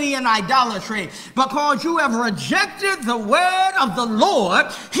iniquity and idolatry. Because you have rejected the word of the Lord,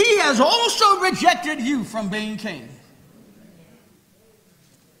 he has also rejected you from being king.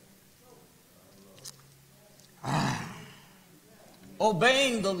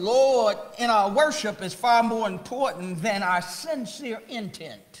 Obeying the Lord in our worship is far more important than our sincere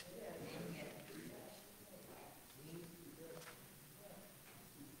intent.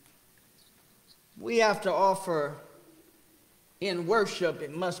 We have to offer in worship,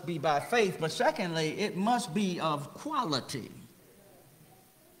 it must be by faith, but secondly, it must be of quality.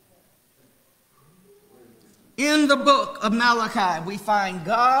 In the book of Malachi, we find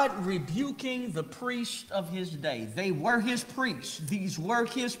God rebuking the priests of his day. They were his priests. These were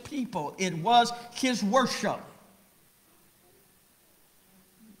his people. It was his worship.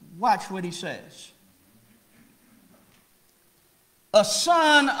 Watch what he says. A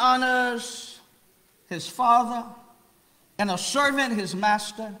son honors his father, and a servant his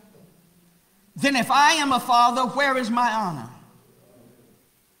master. Then if I am a father, where is my honor?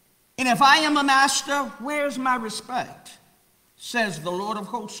 And if I am a master, where's my respect? Says the Lord of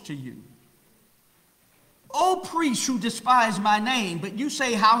hosts to you. O priests who despise my name, but you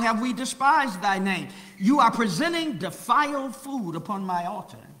say, how have we despised thy name? You are presenting defiled food upon my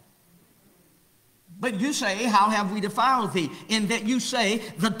altar. But you say, how have we defiled thee? In that you say,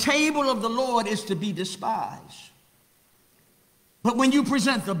 the table of the Lord is to be despised. But when you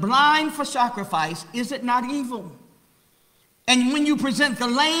present the blind for sacrifice, is it not evil? And when you present the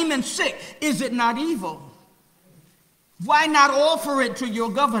lame and sick, is it not evil? Why not offer it to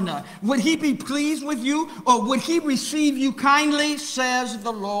your governor? Would he be pleased with you, or would he receive you kindly, says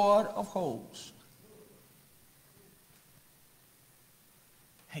the Lord of hosts.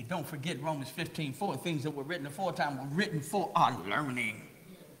 Hey, don't forget Romans 15:4. Things that were written aforetime were written for our learning.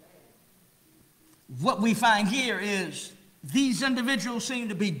 What we find here is these individuals seem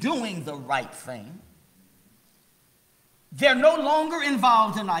to be doing the right thing. They're no longer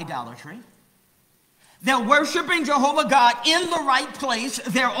involved in idolatry. They're worshiping Jehovah God in the right place.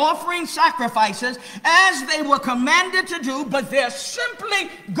 They're offering sacrifices as they were commanded to do, but they're simply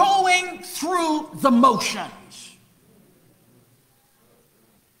going through the motions.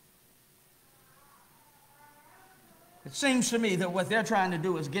 It seems to me that what they're trying to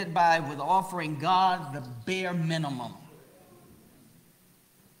do is get by with offering God the bare minimum.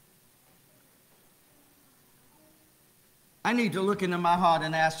 I need to look into my heart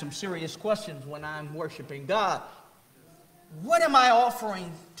and ask some serious questions when I'm worshiping God. What am I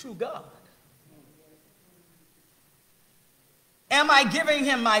offering to God? Am I giving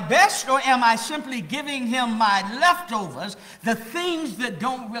him my best, or am I simply giving him my leftovers, the things that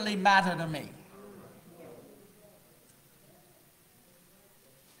don't really matter to me?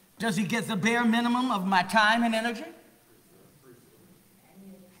 Does he get the bare minimum of my time and energy?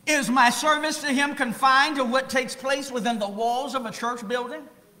 Is my service to him confined to what takes place within the walls of a church building?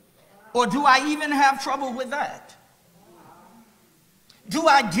 Or do I even have trouble with that? Do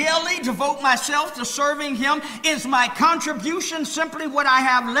I daily devote myself to serving him? Is my contribution simply what I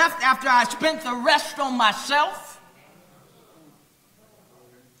have left after I spent the rest on myself?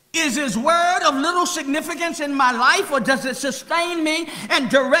 Is his word of little significance in my life, or does it sustain me and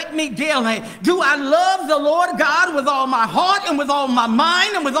direct me daily? Do I love the Lord God with all my heart and with all my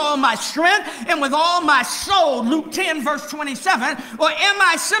mind and with all my strength and with all my soul, Luke 10 verse 27, or am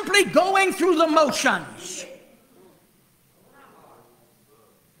I simply going through the motions?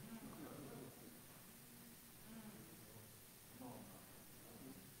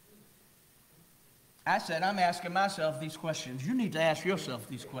 I said, I'm asking myself these questions. You need to ask yourself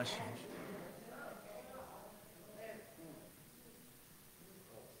these questions.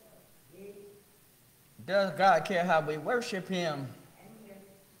 Does God care how we worship him?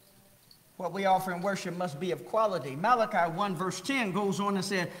 What we offer in worship must be of quality. Malachi 1 verse 10 goes on and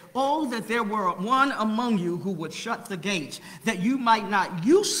said, oh, that there were one among you who would shut the gates, that you might not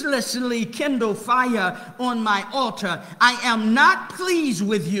uselessly kindle fire on my altar. I am not pleased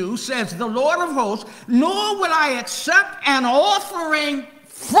with you, says the Lord of hosts, nor will I accept an offering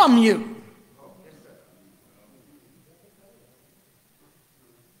from you.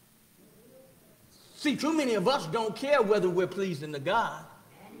 See, too many of us don't care whether we're pleasing to God.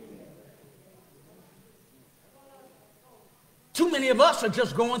 Too many of us are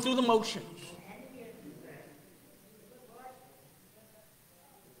just going through the motions.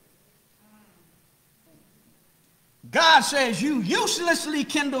 God says, you uselessly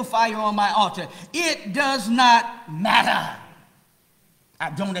kindle fire on my altar. It does not matter. I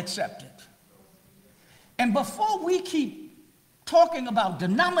don't accept it. And before we keep talking about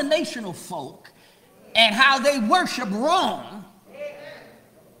denominational folk and how they worship wrong,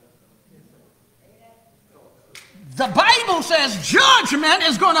 the Bible says judgment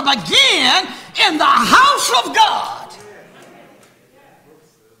is going to begin in the house of God.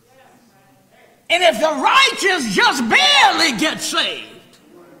 And if the righteous just barely get saved,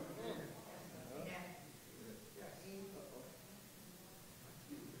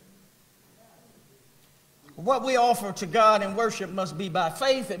 what we offer to God in worship must be by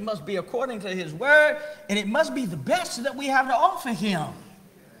faith, it must be according to his word, and it must be the best that we have to offer him.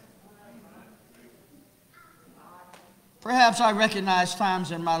 Perhaps I recognize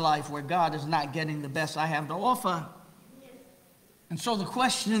times in my life where God is not getting the best I have to offer. And so the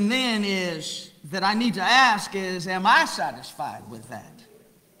question then is that I need to ask is, am I satisfied with that?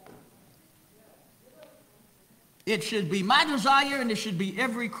 It should be my desire, and it should be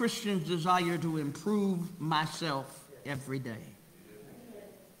every Christian's desire to improve myself every day.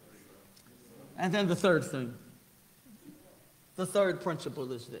 And then the third thing, the third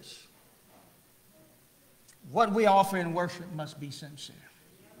principle is this. What we offer in worship must be sincere.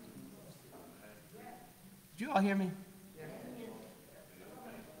 Did you all hear me?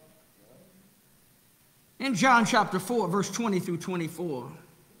 In John chapter 4, verse 20 through 24,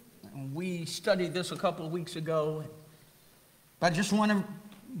 we studied this a couple of weeks ago, but I just want to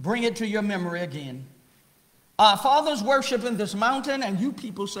bring it to your memory again. Our fathers worship in this mountain, and you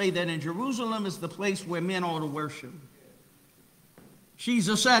people say that in Jerusalem is the place where men ought to worship.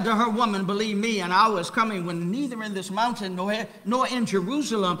 Jesus said to her, woman, believe me, an hour is coming when neither in this mountain nor in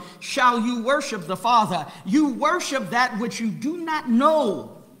Jerusalem shall you worship the Father. You worship that which you do not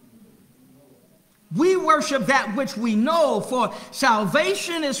know. We worship that which we know, for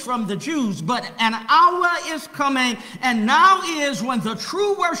salvation is from the Jews. But an hour is coming, and now is when the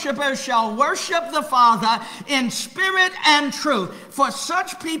true worshipers shall worship the Father in spirit and truth. For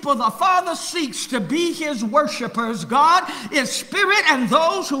such people the Father seeks to be his worshipers. God is spirit, and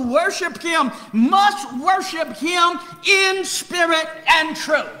those who worship him must worship him in spirit and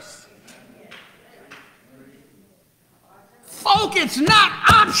truth. Folk, it's not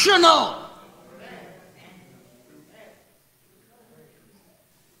optional.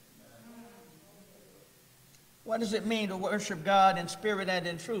 What does it mean to worship God in spirit and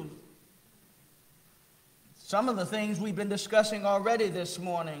in truth? Some of the things we've been discussing already this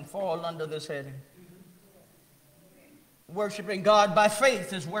morning fall under this heading. Worshiping God by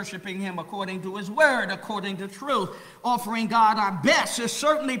faith is worshiping him according to his word, according to truth. Offering God our best is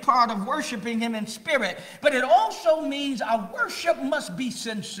certainly part of worshiping him in spirit, but it also means our worship must be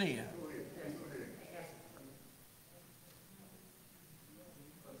sincere.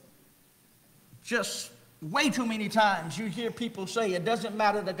 Just way too many times you hear people say it doesn't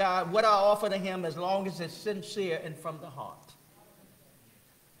matter to God what I offer to him as long as it's sincere and from the heart.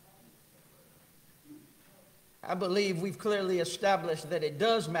 I believe we've clearly established that it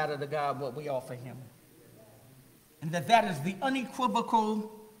does matter to God what we offer him, and that is the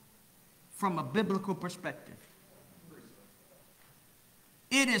unequivocal from a biblical perspective.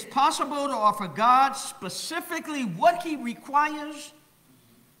 It is possible to offer God specifically what he requires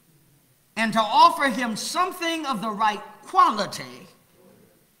and to offer him something of the right quality,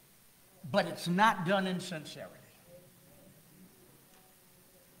 but it's not done in sincerity.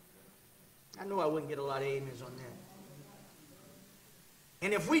 I know I wouldn't get a lot of amens on that.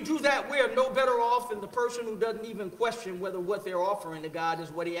 And if we do that, we are no better off than the person who doesn't even question whether what they're offering to God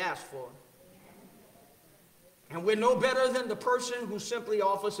is what he asked for. And we're no better than the person who simply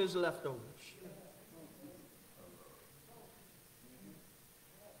offers his leftovers.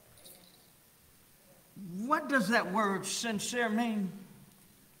 What does that word sincere mean?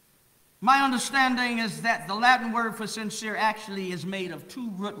 My understanding is that the Latin word for sincere actually is made of two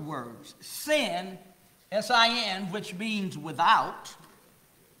root words. Sin, S-I-N, which means without,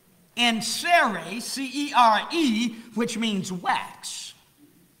 and cere, C-E-R-E, which means wax.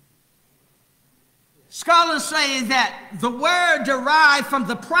 Scholars say that the word derived from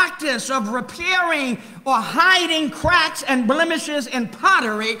the practice of repairing or hiding cracks and blemishes in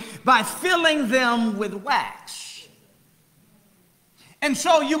pottery by filling them with wax. And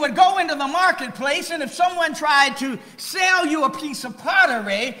so you would go into the marketplace, and if someone tried to sell you a piece of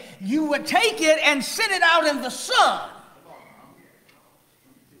pottery, you would take it and sit it out in the sun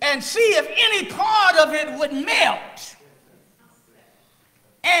and see if any part of it would melt.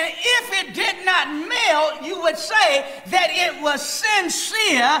 And if it did not melt, you would say that it was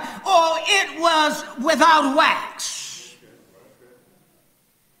sincere or it was without wax.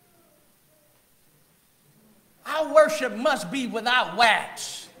 worship must be without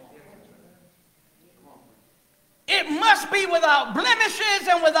wax. It must be without blemishes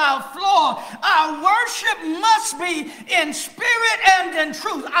and without flaw. Our worship must be in spirit and in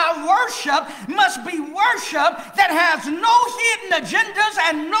truth. Our worship must be worship that has no hidden agendas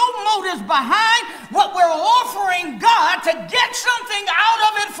and no motives behind what we're offering God to get something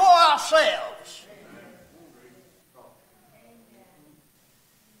out of it for ourselves.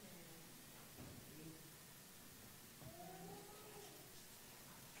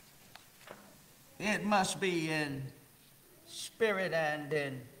 It must be in spirit and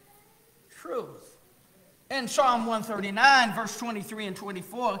in truth. In Psalm 139, verse 23 and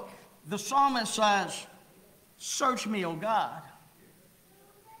 24, the psalmist says, "Search me, O God,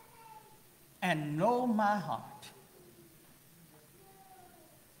 and know my heart.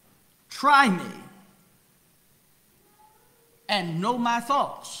 Try me and know my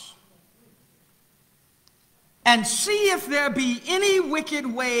thoughts, and see if there be any wicked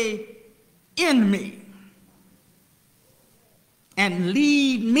way in me, and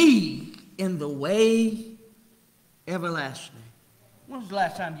lead me in the way everlasting." When was the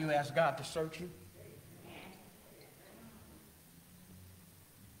last time you asked God to search you?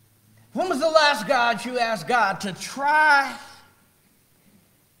 When was the last God you asked God to try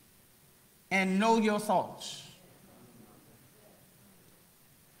and know your thoughts?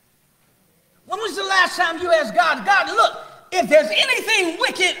 When was the last time you asked God, God, look, if there's anything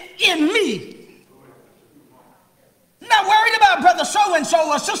wicked in me, I'm not worried about brother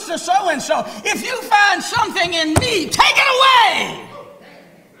so-and-so or sister so-and-so. If you find something in me, take it away.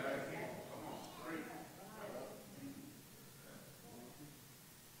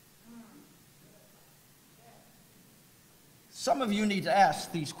 Some of you need to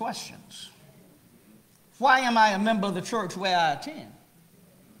ask these questions. Why am I a member of the church where I attend?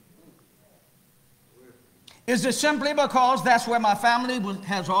 Is it simply because that's where my family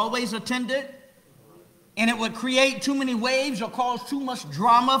has always attended, and it would create too many waves or cause too much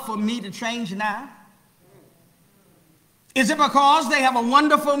drama for me to change now? Is it because they have a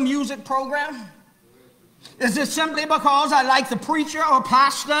wonderful music program? Is it simply because I like the preacher or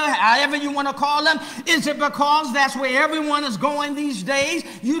pastor, however you want to call them? Is it because that's where everyone is going these days?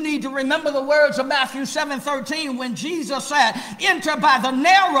 You need to remember the words of Matthew 7:13 when Jesus said, "Enter by the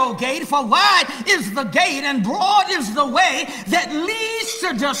narrow gate, for wide is the gate and broad is the way that leads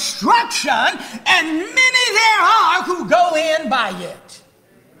to destruction, and many there are who go in by it."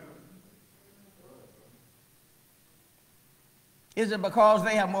 Is it because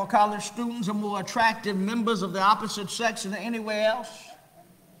they have more college students or more attractive members of the opposite sex than anywhere else?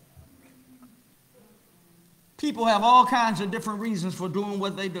 People have all kinds of different reasons for doing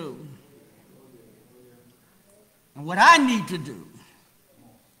what they do. And what I need to do,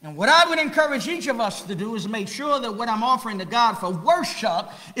 and what I would encourage each of us to do, is make sure that what I'm offering to God for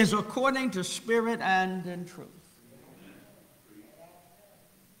worship is according to spirit and in truth.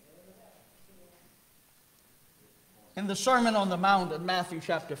 In the Sermon on the Mount in Matthew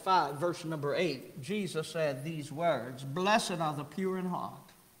chapter 5, verse number 8, Jesus said these words, "Blessed are the pure in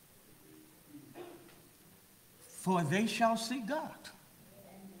heart, for they shall see God."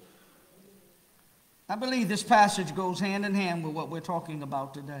 I believe this passage goes hand in hand with what we're talking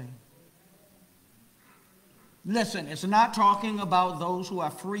about today. Listen, it's not talking about those who are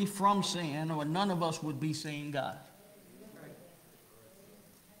free from sin, or none of us would be seeing God.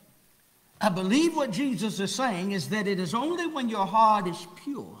 I believe what Jesus is saying is that it is only when your heart is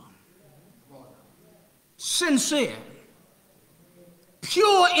pure, sincere,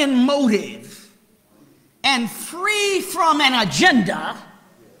 pure in motive, and free from an agenda,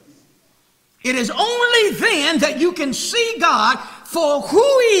 it is only then that you can see God for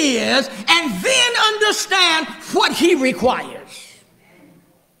who He is and then understand what He requires.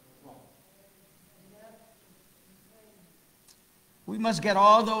 We must get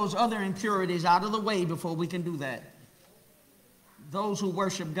all those other impurities out of the way before we can do that. Those who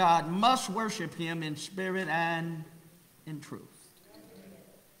worship God must worship Him in spirit and in truth.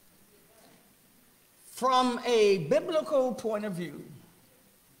 From a biblical point of view,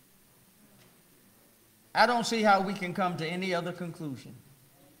 I don't see how we can come to any other conclusion.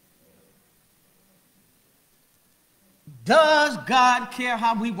 Does God care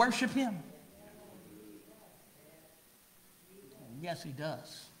how we worship Him? Yes, He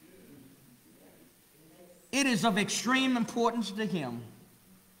does. It is of extreme importance to Him.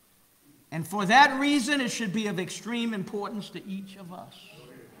 And for that reason, it should be of extreme importance to each of us.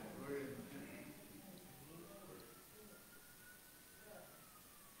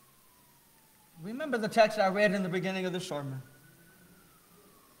 Remember the text I read in the beginning of the sermon?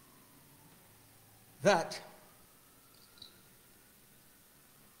 That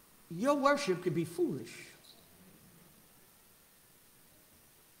your worship could be foolish.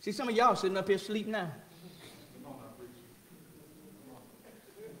 See, some of y'all sitting up here asleep now.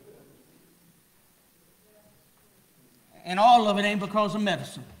 And all of it ain't because of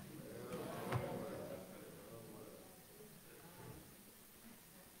medicine.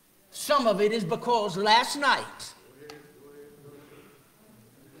 Some of it is because last night,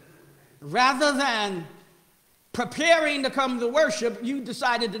 rather than preparing to come to worship, you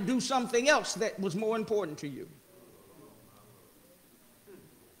decided to do something else that was more important to you.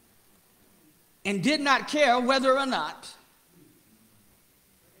 And did not care whether or not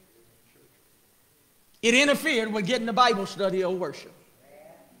it interfered with getting the Bible study or worship.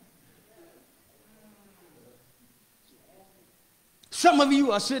 Some of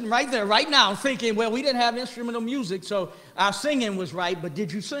you are sitting right there right now thinking, well, we didn't have instrumental music, so our singing was right, but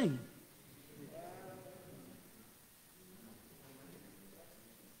did you sing?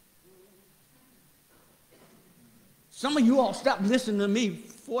 Some of you all stopped listening to me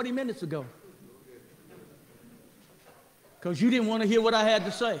 40 minutes ago because you didn't want to hear what I had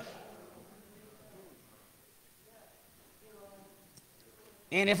to say.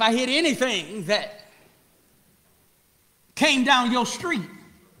 And if I hit anything that came down your street,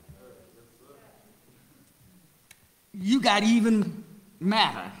 you got even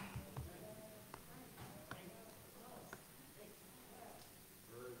madder.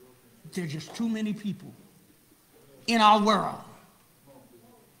 There are just too many people in our world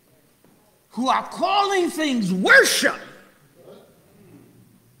who are calling things worship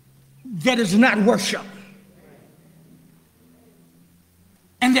that is not worship.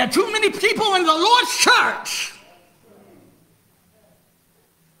 And there are too many people in the Lord's church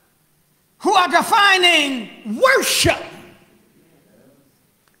who are defining worship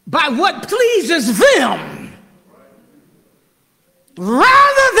by what pleases them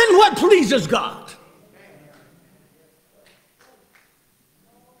rather than what pleases God.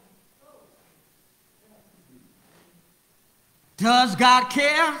 Does God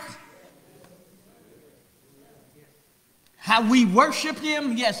care how we worship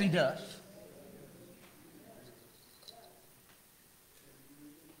him? Yes, he does.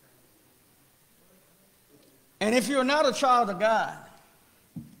 And if you're not a child of God,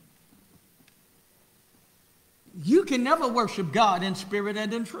 you can never worship God in spirit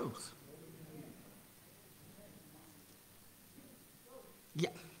and in truth. Yeah.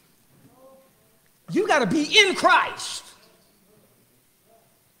 You got to be in Christ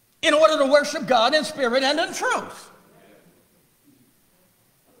in order to worship God in spirit and in truth.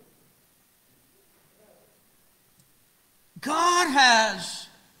 God has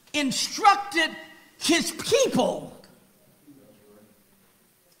instructed his people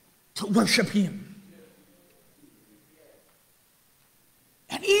to worship him.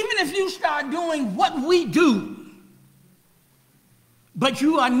 And even if you start doing what we do, but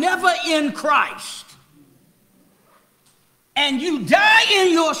you are never in Christ, and you die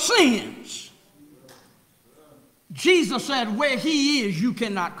in your sins, Jesus said, where he is, you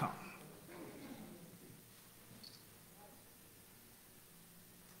cannot come.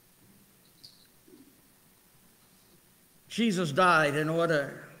 Jesus died in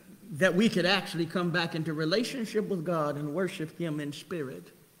order that we could actually come back into relationship with God and worship him in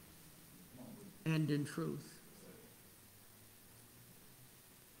spirit and in truth.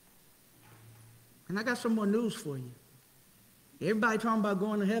 And I got some more news for you. Everybody talking about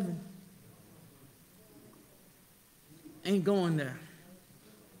going to heaven. Ain't going there.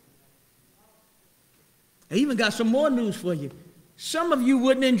 I even got some more news for you. Some of you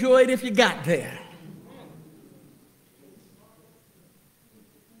wouldn't enjoy it if you got there.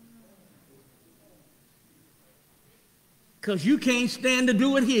 Because you can't stand to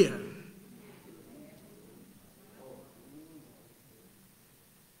do it here.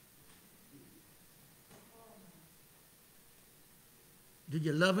 Do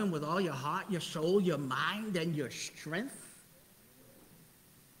you love him with all your heart, your soul, your mind, and your strength?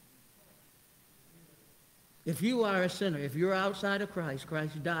 If you are a sinner, if you're outside of Christ,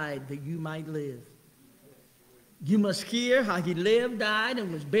 Christ died that you might live. You must hear how he lived, died,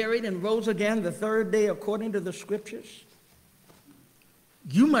 and was buried, and rose again the third day according to the scriptures.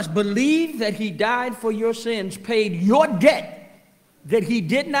 You must believe that he died for your sins, paid your debt that he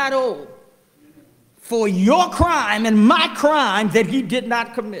did not owe, for your crime and my crime that he did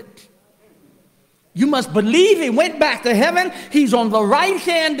not commit. You must believe he went back to heaven. He's on the right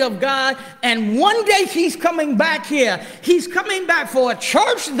hand of God, and one day he's coming back here. He's coming back for a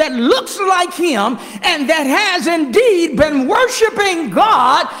church that looks like him and that has indeed been worshiping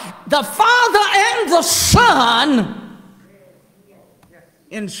God, the Father and the Son,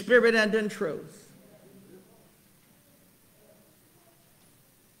 in spirit and in truth.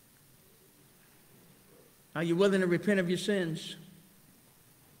 Are you willing to repent of your sins?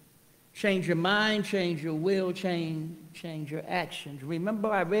 Change your mind, change your will, change your actions. Remember,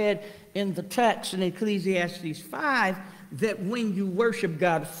 I read in the text in Ecclesiastes 5 that when you worship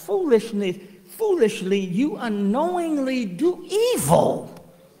God foolishly, you unknowingly do evil.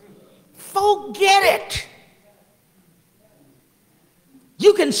 Forget it.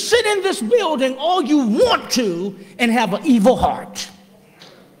 You can sit in this building all you want to and have an evil heart.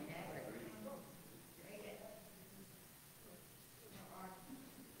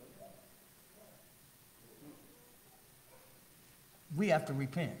 We have to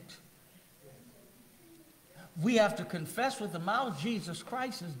repent. We have to confess with the mouth Jesus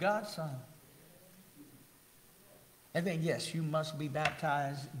Christ is God's Son. And then, yes, you must be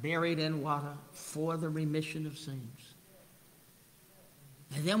baptized, buried in water for the remission of sins.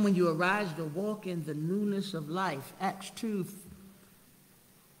 And then when you arise to walk in the newness of life, Acts 2,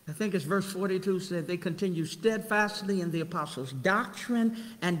 I think it's verse 42, said they continue steadfastly in the apostles' doctrine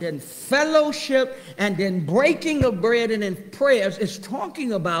and in fellowship and in breaking of bread and in prayers. It's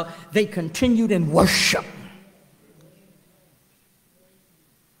talking about they continued in worship.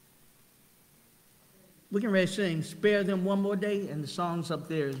 We can ready to sing Spare Them One More Day, and the song's up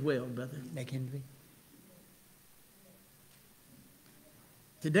there as well, Brother McHenry.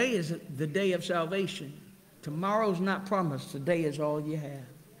 Today is the day of salvation. Tomorrow's not promised. Today is all you have.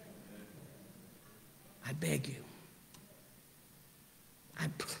 I beg you. I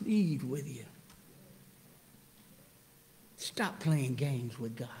plead with you. Stop playing games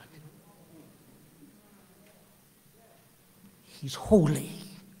with God. He's holy.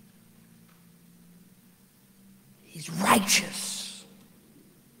 He's righteous.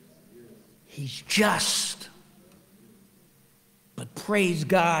 He's just. But praise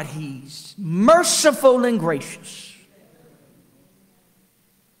God, he's merciful and gracious.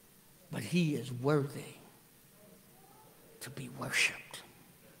 But he is worthy to be worshiped.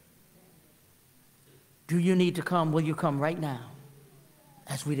 Do you need to come? Will you come right now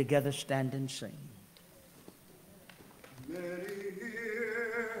as we together stand and sing? Many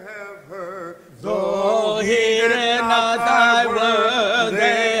here have heard, though heeded not thy word,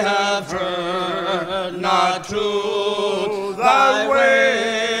 they have heard not to thy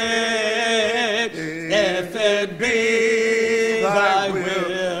way. If it be thy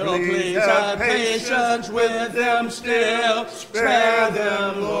will, please have patience with them still. Spare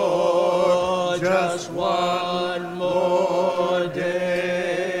them, Lord, just one more day.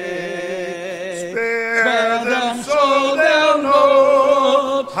 Spare them so they'll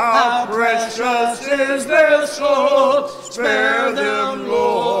know how precious is their soul. Spare them,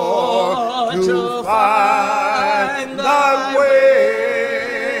 Lord, to find thy way.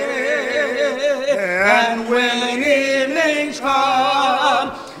 And when evenings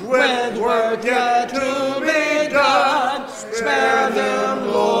come, with work yet to be done, spare them,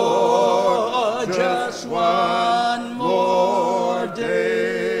 Lord, just one more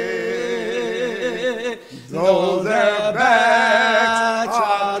day. Though their backs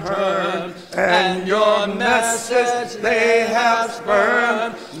are turned and your message they have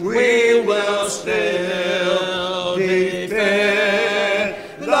spurned, we will still defend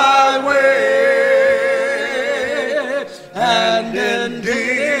thy way. And in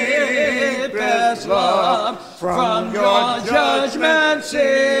deepest love, from your judgment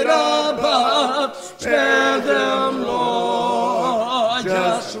seat above, spare them, Lord,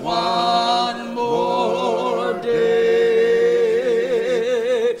 just one more day.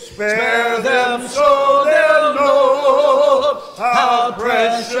 Spare them so they'll know how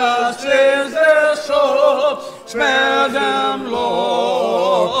precious is their soul. Spare them,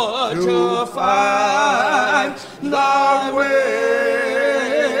 Lord, to find thy way.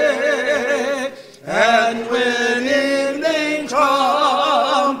 And when evening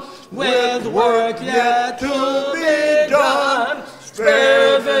comes, with work yet to be done,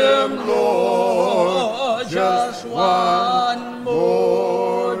 spare them, Lord, just one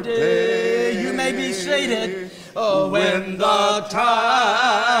more day. You may be seated. When the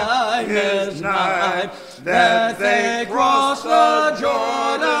time is nigh that they cross the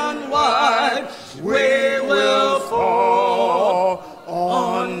Jordan wide, we will fall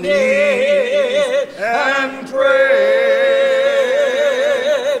on knees and pray.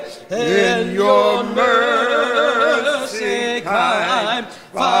 In your mercy kind,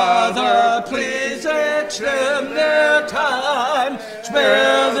 Father, please extend their time.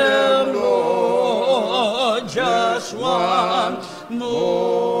 Spare them, Lord, just one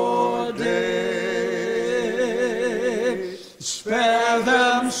more day. Spare them.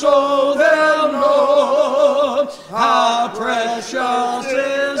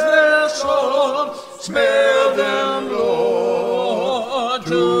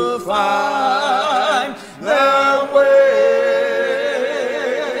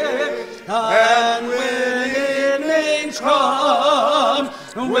 And when evenings come,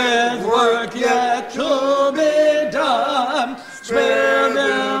 with work yet to be done, spare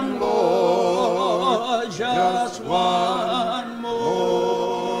them, Lord, just one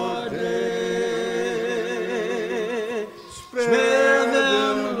more day. Spare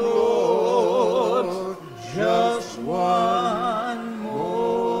them, Lord, just one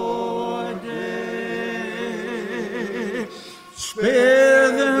more day.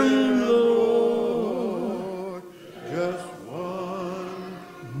 Spare them, Lord, Just one.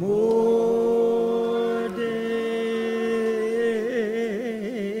 more day.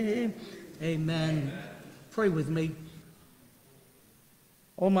 Amen. Pray with me.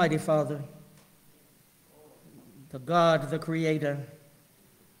 Almighty Father, the God, the Creator,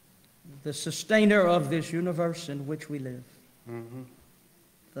 the sustainer of this universe in which we live,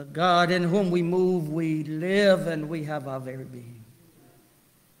 the God in whom we move, we live, and we have our very being.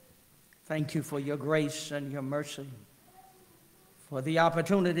 Thank you for your grace and your mercy, for the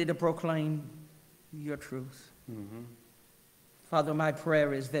opportunity to proclaim your truth. Father, my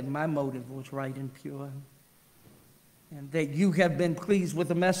prayer is that my motive was right and pure, and that you have been pleased with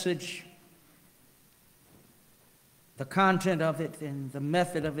the message, the content of it, and the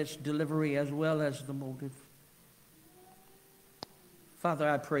method of its delivery, as well as the motive. Father,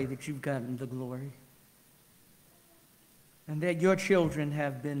 I pray that you've gotten the glory, and that your children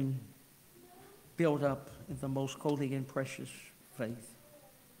have been built up in the most holy and precious faith.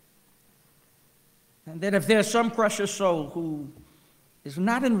 And that if there's some precious soul who is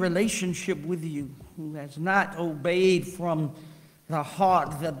not in relationship with you, who has not obeyed from the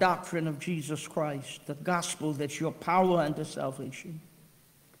heart the doctrine of Jesus Christ, the gospel that's your power unto salvation,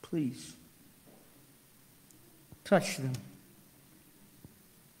 please touch them.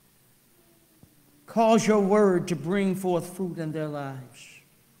 Cause your word to bring forth fruit in their lives.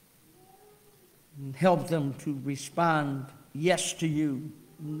 And help them to respond yes to you,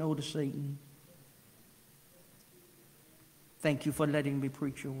 no to Satan. Thank you for letting me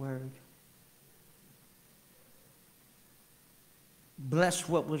preach your word. Bless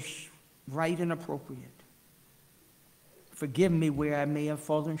what was right and appropriate. Forgive me where I may have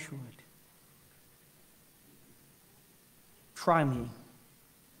fallen short. Try me.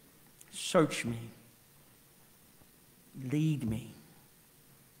 Search me. Lead me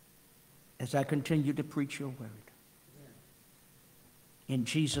as I continue to preach your word. In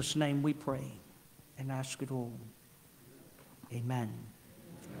Jesus' name we pray and ask it all. Amen.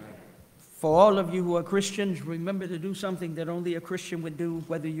 For all of you who are Christians, remember to do something that only a Christian would do,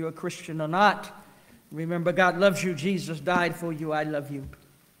 whether you're a Christian or not. Remember, God loves you. Jesus died for you. I love you.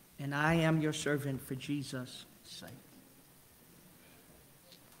 And I am your servant for Jesus' sake.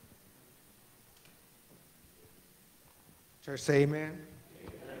 Church, say amen.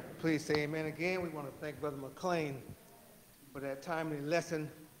 Please say amen again. We want to thank Brother McClain for that timely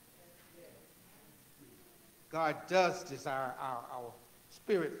lesson. God does desire our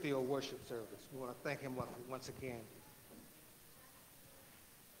spirit-filled worship service. We want to thank him once again.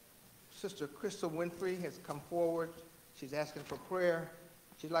 Sister Crystal Winfrey has come forward. She's asking for prayer.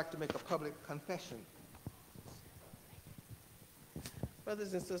 She'd like to make a public confession.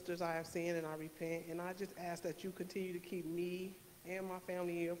 Brothers and sisters, I have sinned and I repent, and I just ask that you continue to keep me and my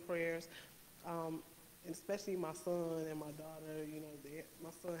family in your prayers, and especially my son and my daughter. You know,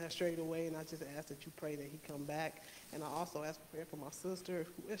 my son has strayed away, and I just ask that you pray that he come back. And I also ask for prayer for my sister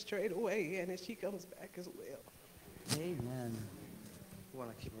who has strayed away, and that she comes back as well. Amen. We want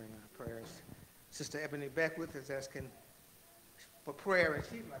to keep her in our prayers. Sister Ebony Beckwith is asking for prayer, and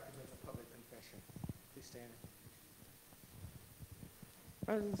she'd like to make a public confession. Please stand.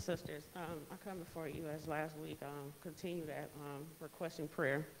 Brothers and sisters, I come before you as last week, continue that requesting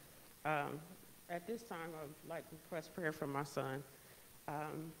prayer. At this time, I would like to request prayer for my son.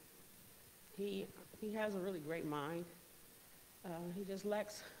 He has a really great mind. He just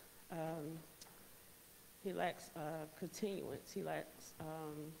lacks continuance. He lacks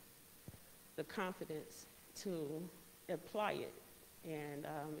the confidence to apply it, and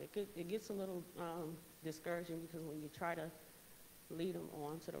it gets a little discouraging, because when you try to lead them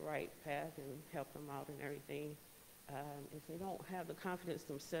on to the right path and help them out and everything, if they don't have the confidence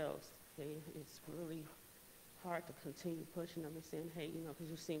themselves, it's really hard to continue pushing them and saying, hey, you know, because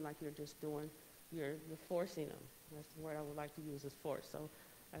you seem like you're just you're forcing them. That's the word I would like to use, is force. So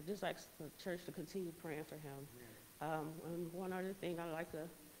I'd just like the church to continue praying for him. And one other thing, I'd like to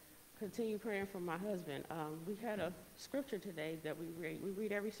continue praying for my husband. We had a scripture today that we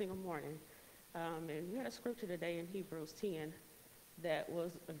read every single morning. And we had a scripture today in Hebrews 10 that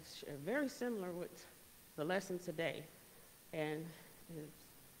was very similar with the lesson today. And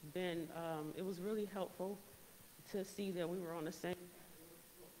it was really helpful to see that we were on the same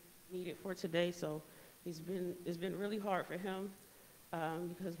needed for today. So it's been really hard for him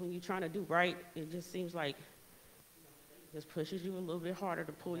because when you're trying to do right, it just seems like it just pushes you a little bit harder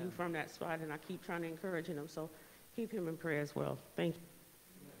to pull you from that spot. And I keep trying to encourage him. So keep him in prayer as well. Thank you.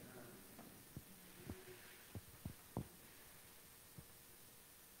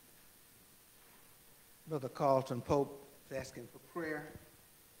 Brother Carlton Pope is asking for prayer.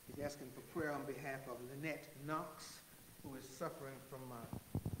 He's asking for prayer on behalf of Lynette Knox, who is suffering from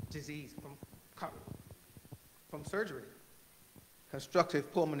disease, from surgery,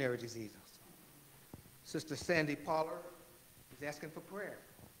 constructive pulmonary disease. Sister Sandy Pollard is asking for prayer.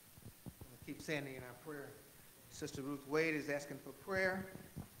 We'll keep Sandy in our prayer. Sister Ruth Wade is asking for prayer.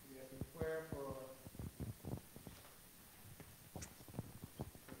 She's asking for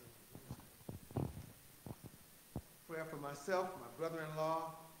prayer for myself, my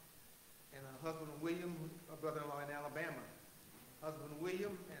brother-in-law, and her husband William, her brother-in-law in Alabama. Husband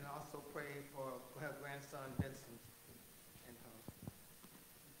William, and also pray for her grandson Vincent and her.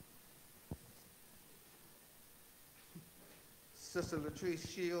 Sister Latrice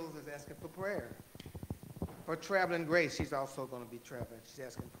Shields is asking for prayer. For traveling grace, she's also going to be traveling. She's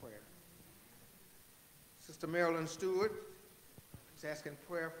asking prayer. Sister Marilyn Stewart is asking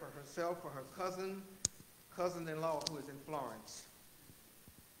prayer for herself, for her cousin-in-law who is in Florence.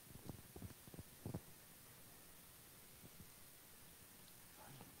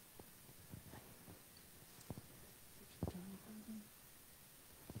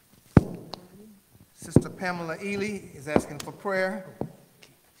 Sister Pamela Ely is asking for prayer.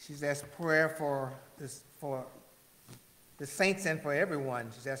 She's asked prayer for the saints and for everyone.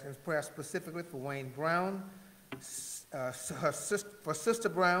 She's asking prayer specifically for Wayne Brown, for Sister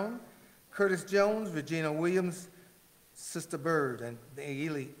Brown, Curtis Jones, Regina Williams, Sister Bird, and the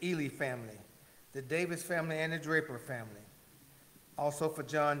Ely family, the Davis family, and the Draper family. Also for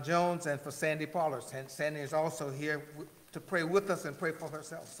John Jones and for Sandy Pollard. Sandy is also here to pray with us and pray for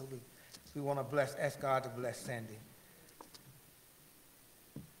herself. So we want to ask God to bless Sandy.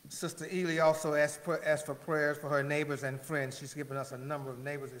 Sister Ely also asked for prayers for her neighbors and friends. She's given us a number of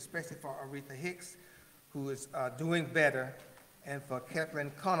neighbors, especially for Aretha Hicks, who is doing better, and for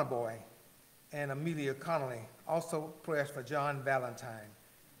Kathleen Connerboy and Amelia Connolly. Also prayers for John Valentine.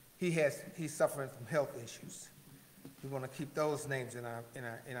 He's suffering from health issues. We want to keep those names in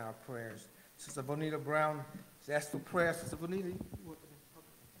our prayers. Sister Bonita Brown has asked for prayer. Sister Bonita,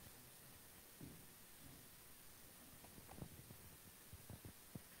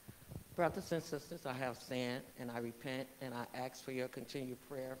 Brothers and sisters, I have sinned, and I repent, and I ask for your continued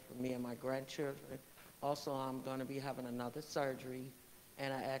prayer for me and my grandchildren. Also, I'm going to be having another surgery,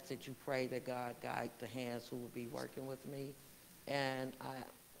 and I ask that you pray that God guide the hands who will be working with me. And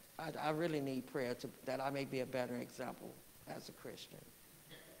I really need prayer that I may be a better example as a Christian.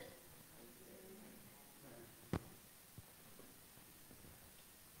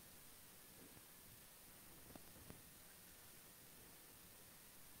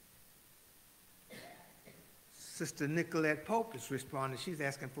 Sister Nicolette Pope is responding. She's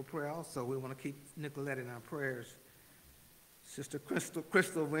asking for prayer also. We want to keep Nicolette in our prayers. Sister Crystal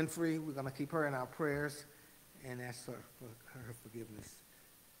Winfrey, we're going to keep her in our prayers and ask her for her forgiveness.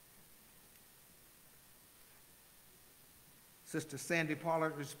 Sister Sandy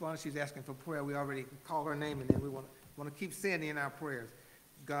Pollard responds. She's asking for prayer. We already called her name, and then we want to keep Sandy in our prayers.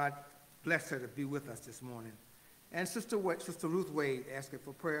 God bless her to be with us this morning. And Sister Ruth Wade asking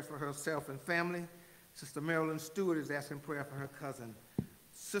for prayers for herself and family. Sister Marilyn Stewart is asking prayer for her cousin.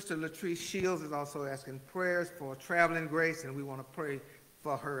 Sister Latrice Shields is also asking prayers for traveling grace, and we want to pray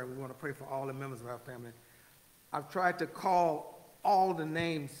for her, and we want to pray for all the members of our family. I've tried to call all the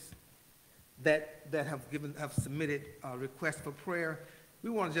names that have submitted requests for prayer. We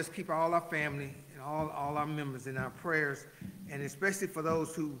want to just keep all our family and all our members in our prayers, and especially for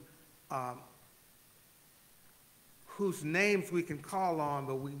those whose names we can call on,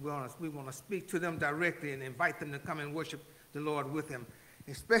 but we want to speak to them directly and invite them to come and worship the Lord with him,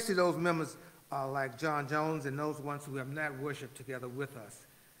 especially those members like John Jones and those ones who have not worshiped together with us.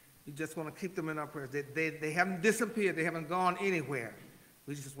 We just want to keep them in our prayers. They haven't disappeared. They haven't gone anywhere.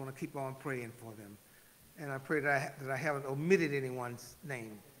 We just want to keep on praying for them. And I pray that I haven't omitted anyone's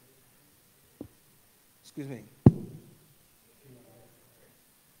name. Excuse me.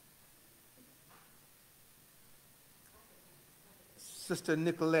 Sister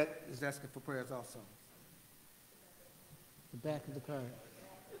Nicolette is asking for prayers also. The back of the card.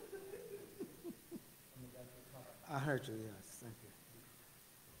 I heard you, yes. Thank you.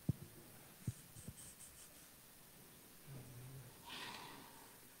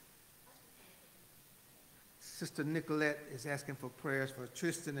 Sister Nicolette is asking for prayers for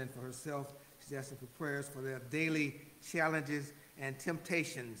Tristan and for herself. She's asking for prayers for their daily challenges and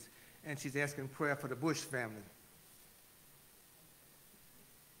temptations, and she's asking prayer for the Bush family.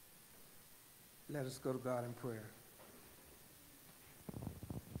 Let us go to God in prayer.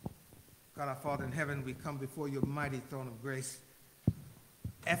 God, our Father in heaven, we come before your mighty throne of grace.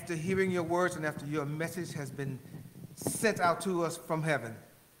 After hearing your words and after your message has been sent out to us from heaven,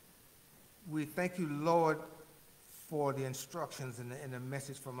 we thank you, Lord, for the instructions and the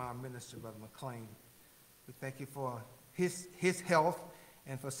message from our minister, Brother McClain. We thank you for his health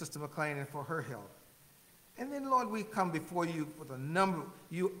and for Sister McClain and for her health. And then, Lord, we come before you with a number.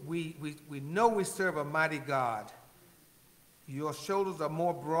 We know we serve a mighty God. Your shoulders are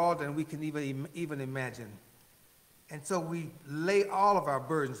more broad than we can even imagine. And so we lay all of our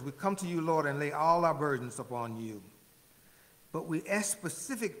burdens. We come to you, Lord, and lay all our burdens upon you. But we ask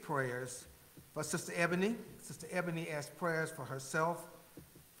specific prayers for Sister Ebony. Sister Ebony asked prayers for herself,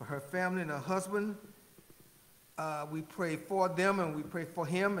 for her family and her husband. We pray for them, and we pray for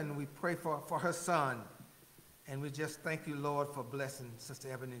him, and we pray for her son. And we just thank you, Lord, for blessing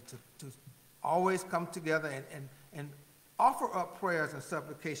Sister Ebony to always come together and offer up prayers and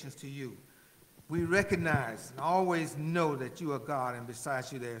supplications to you. We recognize and always know that you are God, and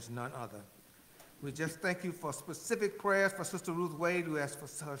besides you there is none other. We just thank you for specific prayers for Sister Ruth Wade, who asked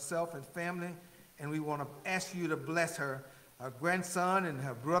for herself and family, and we want to ask you to bless her grandson and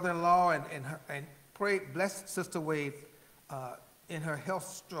her brother-in-law, and pray, bless Sister Wade in her health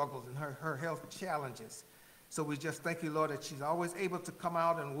struggles and her health challenges. So we just thank you, Lord, that she's always able to come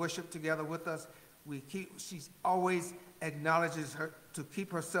out and worship together with us. She's always acknowledges her to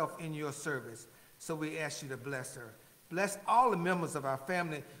keep herself in your service. So we ask you to bless her. Bless all the members of our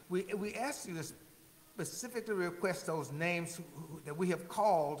family. We ask you to specifically request those names that we have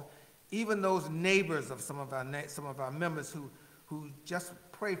called, even those neighbors of some of our members who just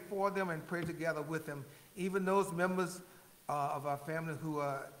pray for them and pray together with them, even those members of our family who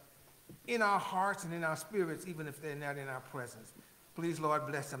are in our hearts and in our spirits, even if they're not in our presence. Please, Lord,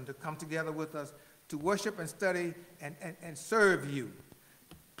 bless them to come together with us to worship and study and serve you.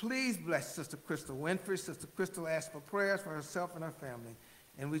 Please bless Sister Crystal Winfrey. Sister Crystal asked for prayers for herself and her family.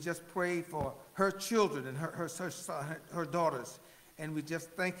 And we just pray for her children and her daughters. And we just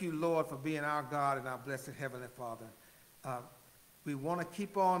thank you, Lord, for being our God and our blessed Heavenly Father. We want to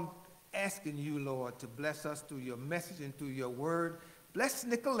keep on asking you, Lord, to bless us through your message and through your word. Bless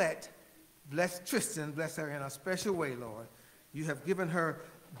Nicolette. Bless Tristan. Bless her in a special way, Lord. You have given her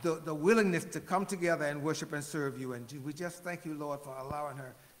the willingness to come together and worship and serve you. And we just thank you, Lord, for allowing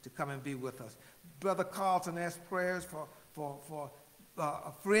her to come and be with us. Brother Carlton asked prayers for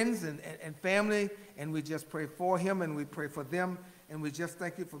friends and family, and we just pray for him and we pray for them. And we just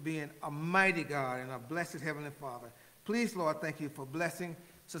thank you for being a mighty God and a blessed Heavenly Father. Please, Lord, thank you for blessing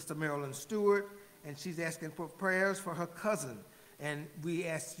Sister Marilyn Stewart, and she's asking for prayers for her cousin. And we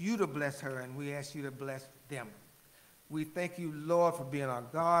ask you to bless her, and we ask you to bless them. We thank you, Lord, for being our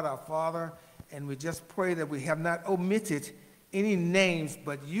God, our Father, and we just pray that we have not omitted any names,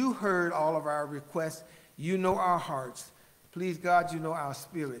 but you heard all of our requests. You know our hearts. Please, God, you know our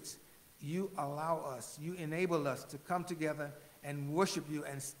spirits. You allow us, you enable us to come together and worship you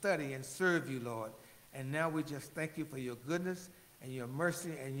and study and serve you, Lord. And now we just thank you for your goodness and your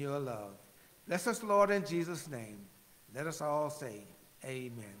mercy and your love. Bless us, Lord, in Jesus' name. Let us all say,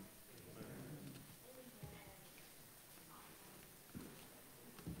 amen.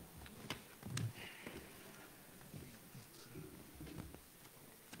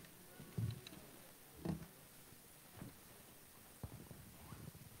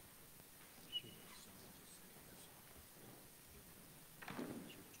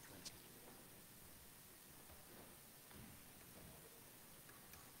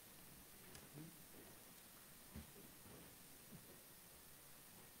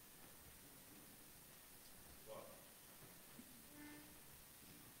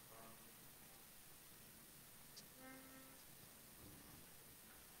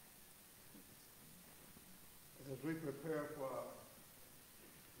 As we prepare for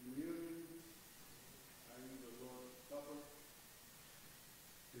communion, I need the Lord's Supper.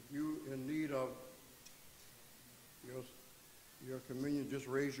 If you in need of your communion, just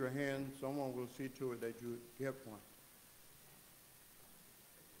raise your hand. Someone will see to it that you get one.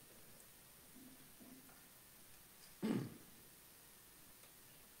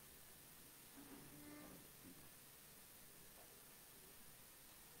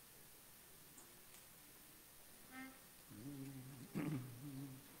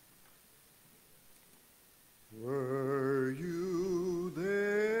 Were you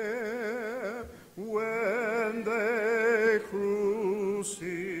there when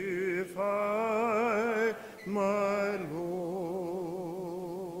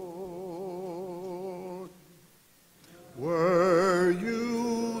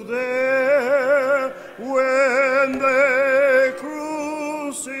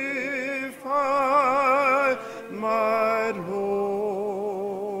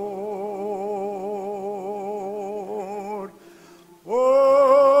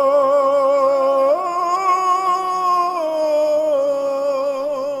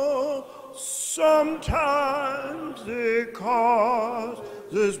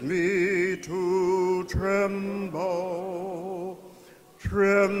me to tremble,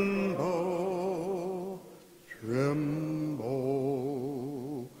 tremble, tremble.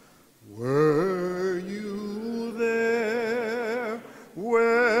 Were you there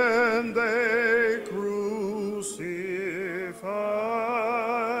when they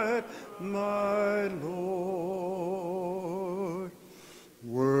crucified my Lord?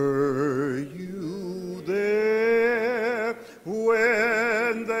 Were you there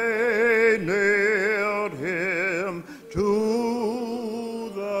when they nailed him to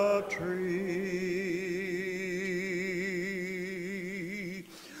the tree?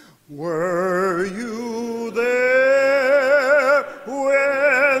 Were you there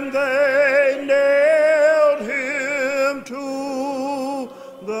when they nailed him to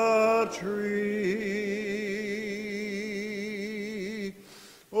the tree?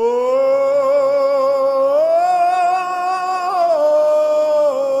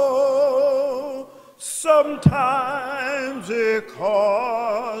 Oh, sometimes it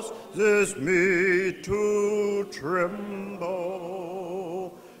causes me to tremble,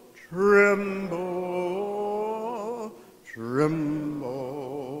 tremble, tremble.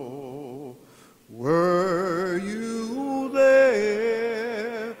 Were you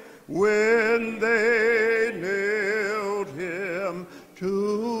there when they nailed him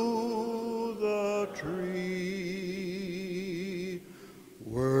to the tree?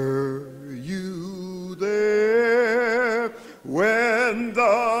 Were you there when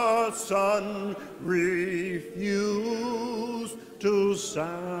the sun refused to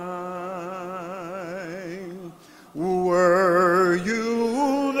shine? Were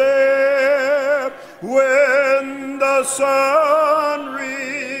you there when the sun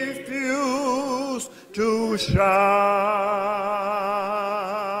refused to shine?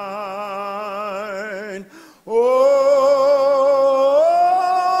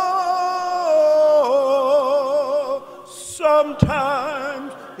 Oh,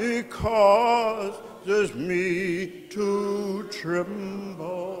 sometimes it causes me to tremble,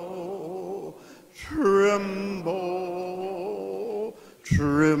 tremble,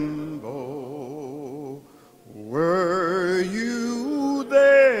 tremble. Were you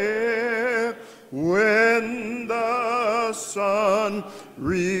there when the sun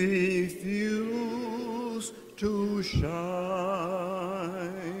refused to shine?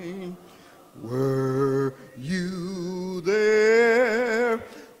 Were you there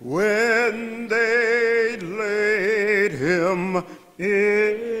when they laid him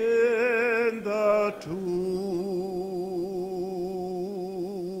in the tomb?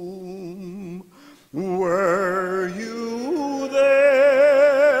 Were you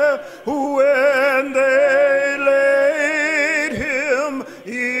there when they laid him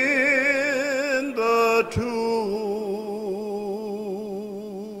in the tomb?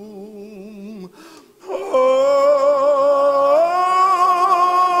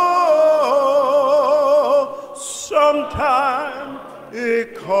 Oh, sometimes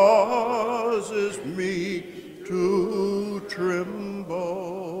it causes me to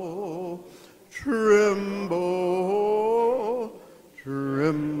tremble, tremble,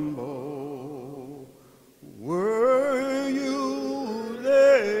 tremble. Were you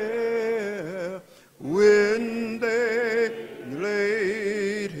there when they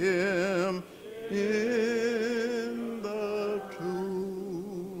laid him in the tomb?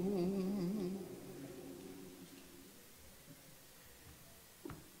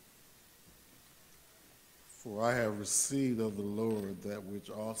 For I have received of the Lord that which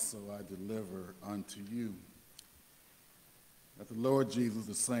also I deliver unto you. That the Lord Jesus,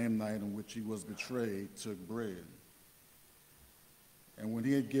 the same night in which he was betrayed, took bread. And when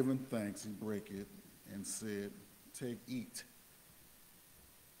he had given thanks, he brake it and said, Take, eat.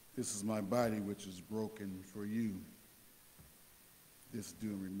 This is my body which is broken for you. This do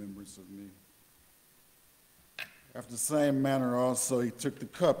in remembrance of me. After the same manner also he took the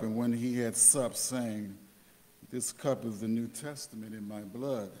cup, and when he had supped, saying, This cup is the New Testament in my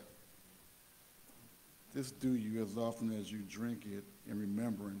blood. This do you as often as you drink it in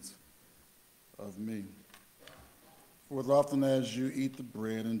remembrance of me. For as often as you eat the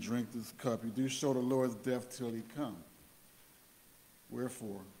bread and drink this cup, you do show the Lord's death till he come.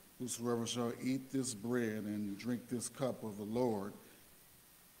 Wherefore, whosoever shall eat this bread and drink this cup of the Lord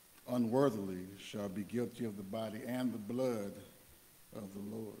unworthily shall be guilty of the body and the blood of the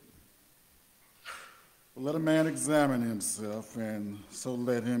Lord. But let a man examine himself, and so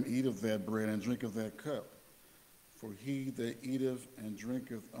let him eat of that bread and drink of that cup. For he that eateth and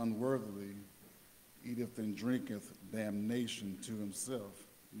drinketh unworthily eateth and drinketh damnation to himself,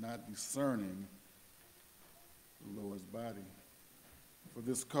 not discerning the Lord's body. For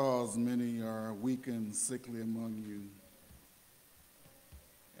this cause, many are weak and sickly among you,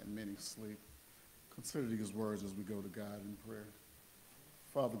 and many sleep. Consider these words as we go to God in prayer.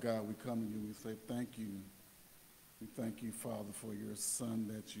 Father God, we come to you, we say thank you. We thank you, Father, for your Son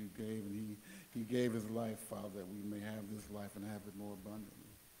that you gave, and he gave his life, Father, that we may have this life and have it more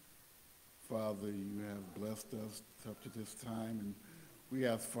abundantly. Father, you have blessed us up to this time, and we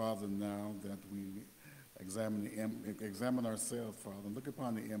ask, Father, now that we examine ourselves, Father, and look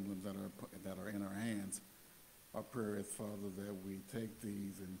upon the emblems that are in our hands. Our prayer is, Father, that we take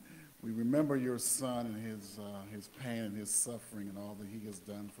these and we remember your Son and his pain and his suffering and all that he has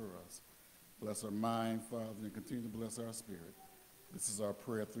done for us. Bless our mind, Father, and continue to bless our spirit. This is our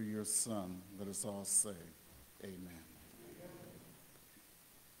prayer through your Son. Let us all say, amen.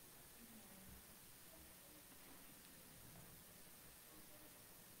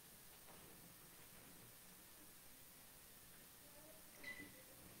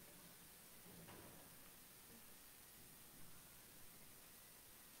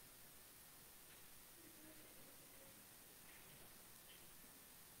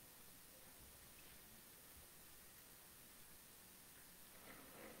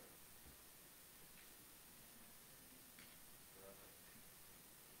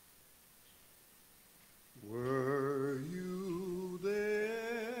 Were you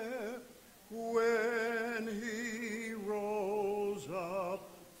there when he rose up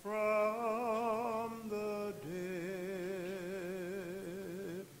from the dead?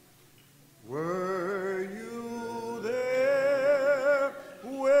 Were you there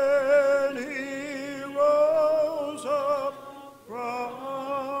when he rose up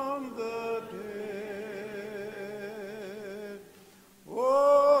from the dead?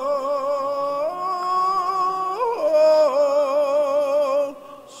 Oh,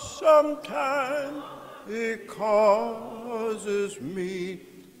 sometimes it causes me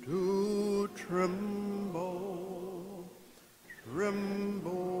to tremble,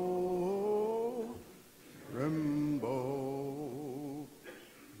 tremble, tremble.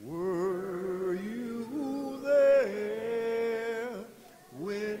 Were you there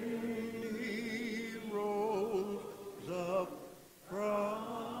when he rose up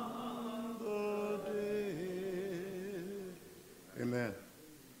from the dead? Amen.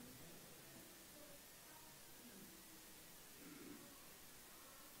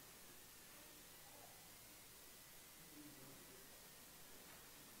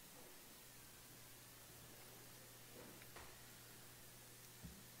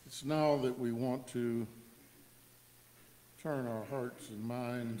 It's now that we want to turn our hearts and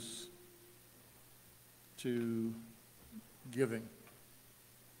minds to giving.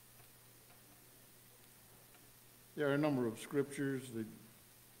 There are a number of scriptures that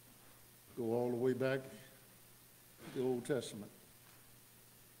go all the way back to the Old Testament.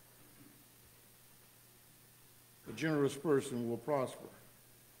 A generous person will prosper.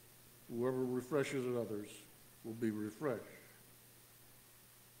 Whoever refreshes others will be refreshed.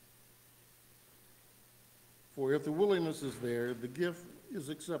 For if the willingness is there, the gift is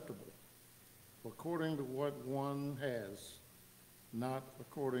acceptable, according to what one has, not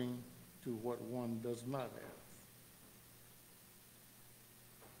according to what one does not have.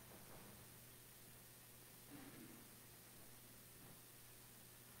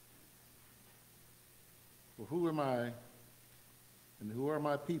 For who am I and who are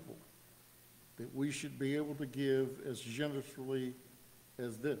my people that we should be able to give as generously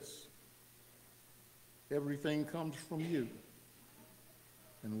as this? Everything comes from you,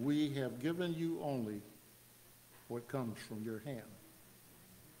 and we have given you only what comes from your hand.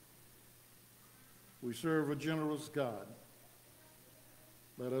 We serve a generous God.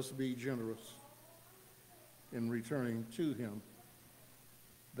 Let us be generous in returning to him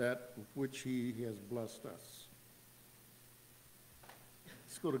that with which he has blessed us.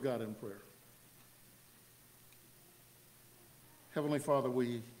 Let's go to God in prayer. Heavenly Father,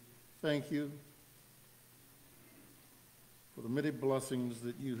 we thank you for the many blessings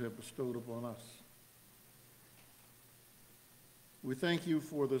that you have bestowed upon us. We thank you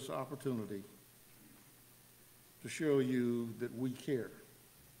for this opportunity to show you that we care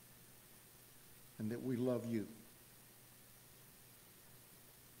and that we love you.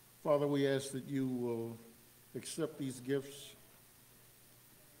 Father, we ask that you will accept these gifts,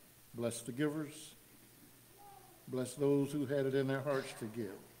 bless the givers, bless those who had it in their hearts to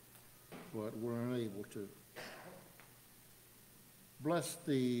give, but were unable to. Bless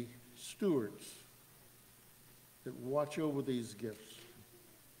the stewards that watch over these gifts.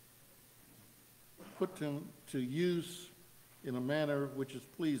 Put them to use in a manner which is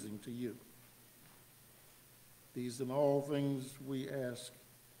pleasing to you. These and all things we ask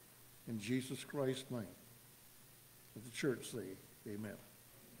in Jesus Christ's name. Let the church say amen.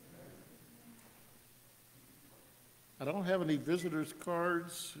 I don't have any visitors'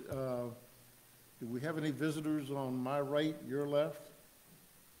 cards. Do we have any visitors on my right, your left?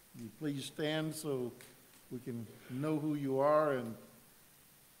 Will you please stand so we can know who you are and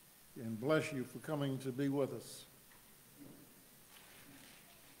bless you for coming to be with us.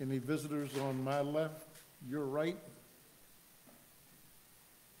 Any visitors on my left, your right?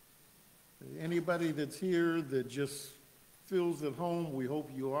 Anybody that's here that just feels at home, we hope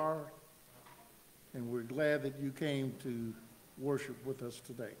you are. And we're glad that you came to worship with us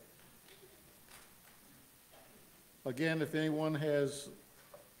today. Again, if anyone has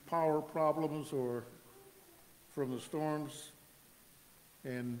power problems or from the storms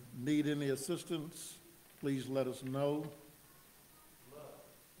and need any assistance, please let us know.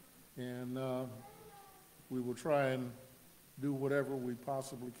 And we will try and do whatever we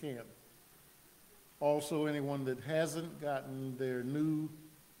possibly can. Also, anyone that hasn't gotten their new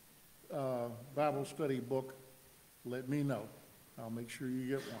Bible study book, let me know. I'll make sure you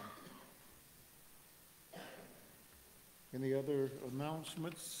get one. Any other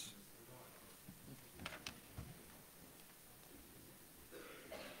announcements?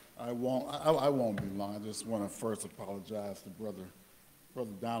 I won't be long. I just want to first apologize to Brother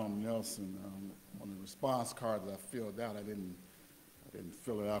Donald Nelson. On the response card that I filled out, I didn't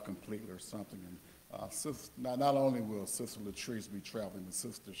fill it out completely or something. And not only will Sister Latrice be traveling, but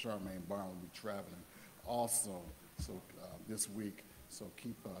Sister Charmaine Barn will be traveling also. So this week, so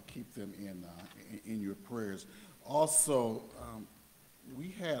keep them in your prayers. Also, we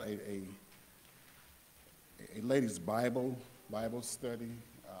had a ladies' Bible study.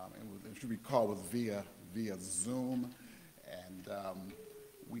 If you recall, it was via Zoom, and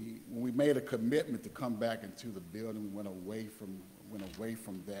when we made a commitment to come back into the building, we went away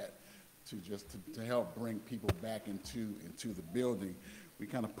from that to help bring people back into the building. We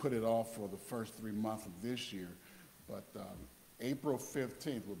kind of put it off for the first 3 months of this year, but April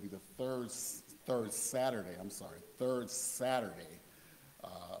 15th will be the third Saturday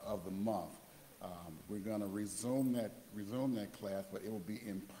of the month. We're going to resume that class, but it will be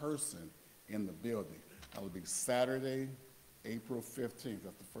in person in the building. That will be Saturday, April 15th.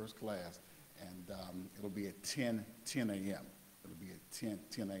 That's the first class, and it'll be at 10 a.m. It'll be at 10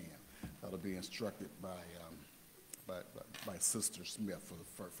 a.m. That'll be instructed by Sister Smith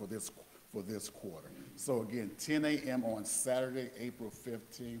for this quarter. So again, 10 a.m. on Saturday, April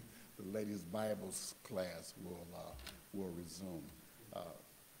 15th, the ladies' Bibles class will resume.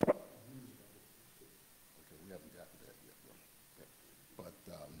 Okay, we haven't gotten that yet, okay. But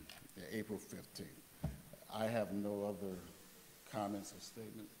yeah, April 15th. I have no other comments or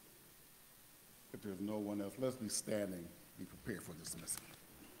statements. If there's no one else, let's be standing, be prepared for dismissal.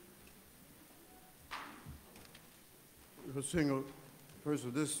 We'll sing first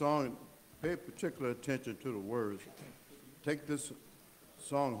of this song, pay particular attention to the words. Take this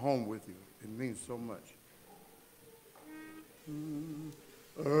song home with you. It means so much.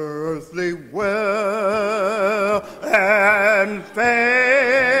 Earthly wealth and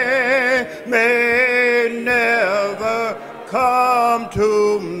fame may never come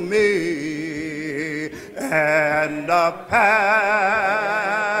to me, and a palace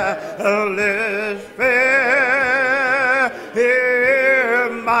fair here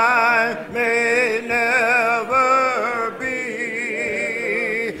mine may never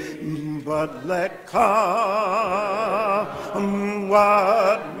be, but let come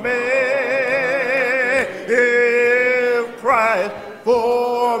what may, if Christ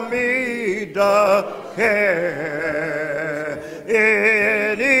for me doth care,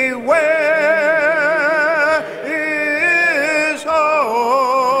 anywhere is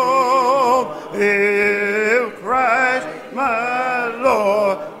home, if Christ my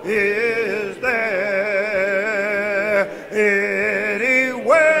Lord is there,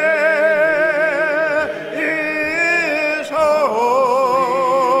 anywhere is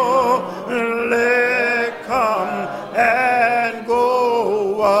home, let come and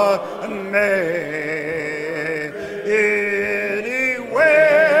go what may. Anywhere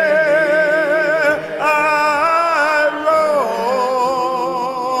I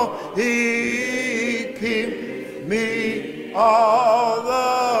roam, He keeps me all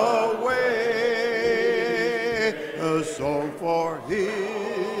the way. A song for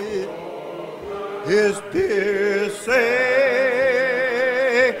His dear sake,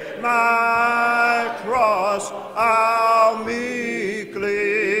 my cross I'll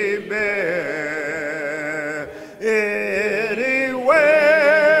meekly bear. Anywhere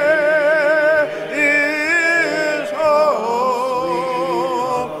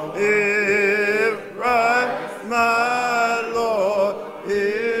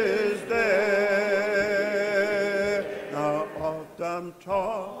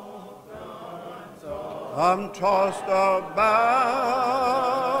tossed about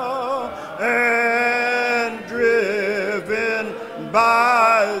and driven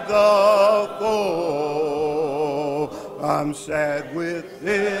by the foe. I'm sad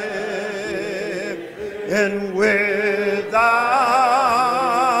within and without,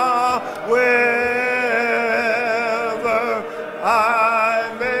 wherever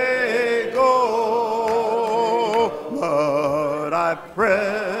I may go, but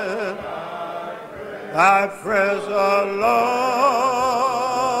I press along,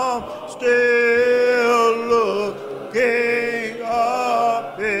 still looking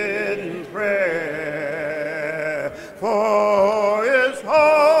up in prayer, for it's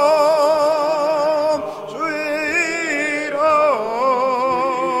home, sweet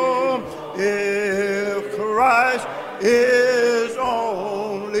home, if Christ is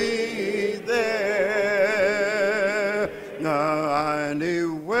only there. Now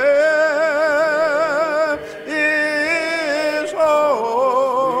anywhere is home,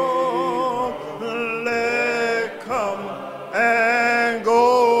 let come and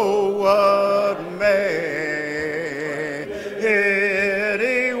go what may.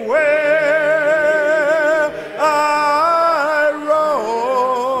 Anywhere I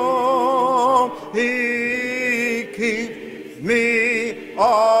roam, He keeps me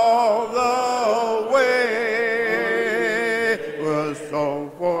all the way. Well,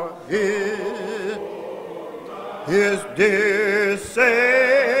 so for His dear sake,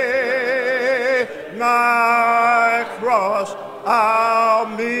 my cross I'll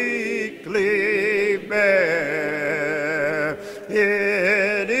meekly bear.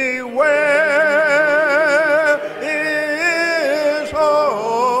 Anywhere is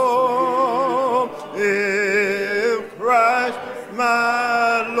home, if Christ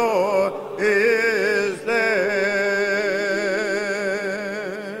my Lord is there.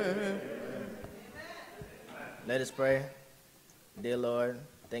 Let us pray. Dear Lord,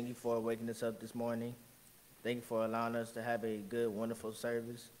 thank you for waking us up this morning. Thank you for allowing us to have a good, wonderful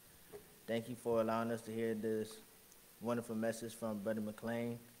service. Thank you for allowing us to hear this wonderful message from Brother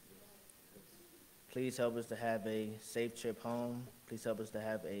McClain. Please help us to have a safe trip home. Please help us to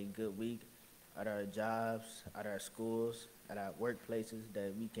have a good week at our jobs, at our schools, at our workplaces,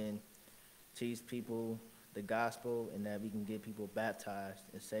 that we can teach people the gospel and that we can get people baptized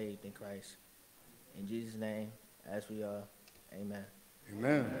and saved in Christ. In Jesus' name, as we are, amen.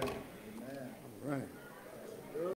 Amen. All right.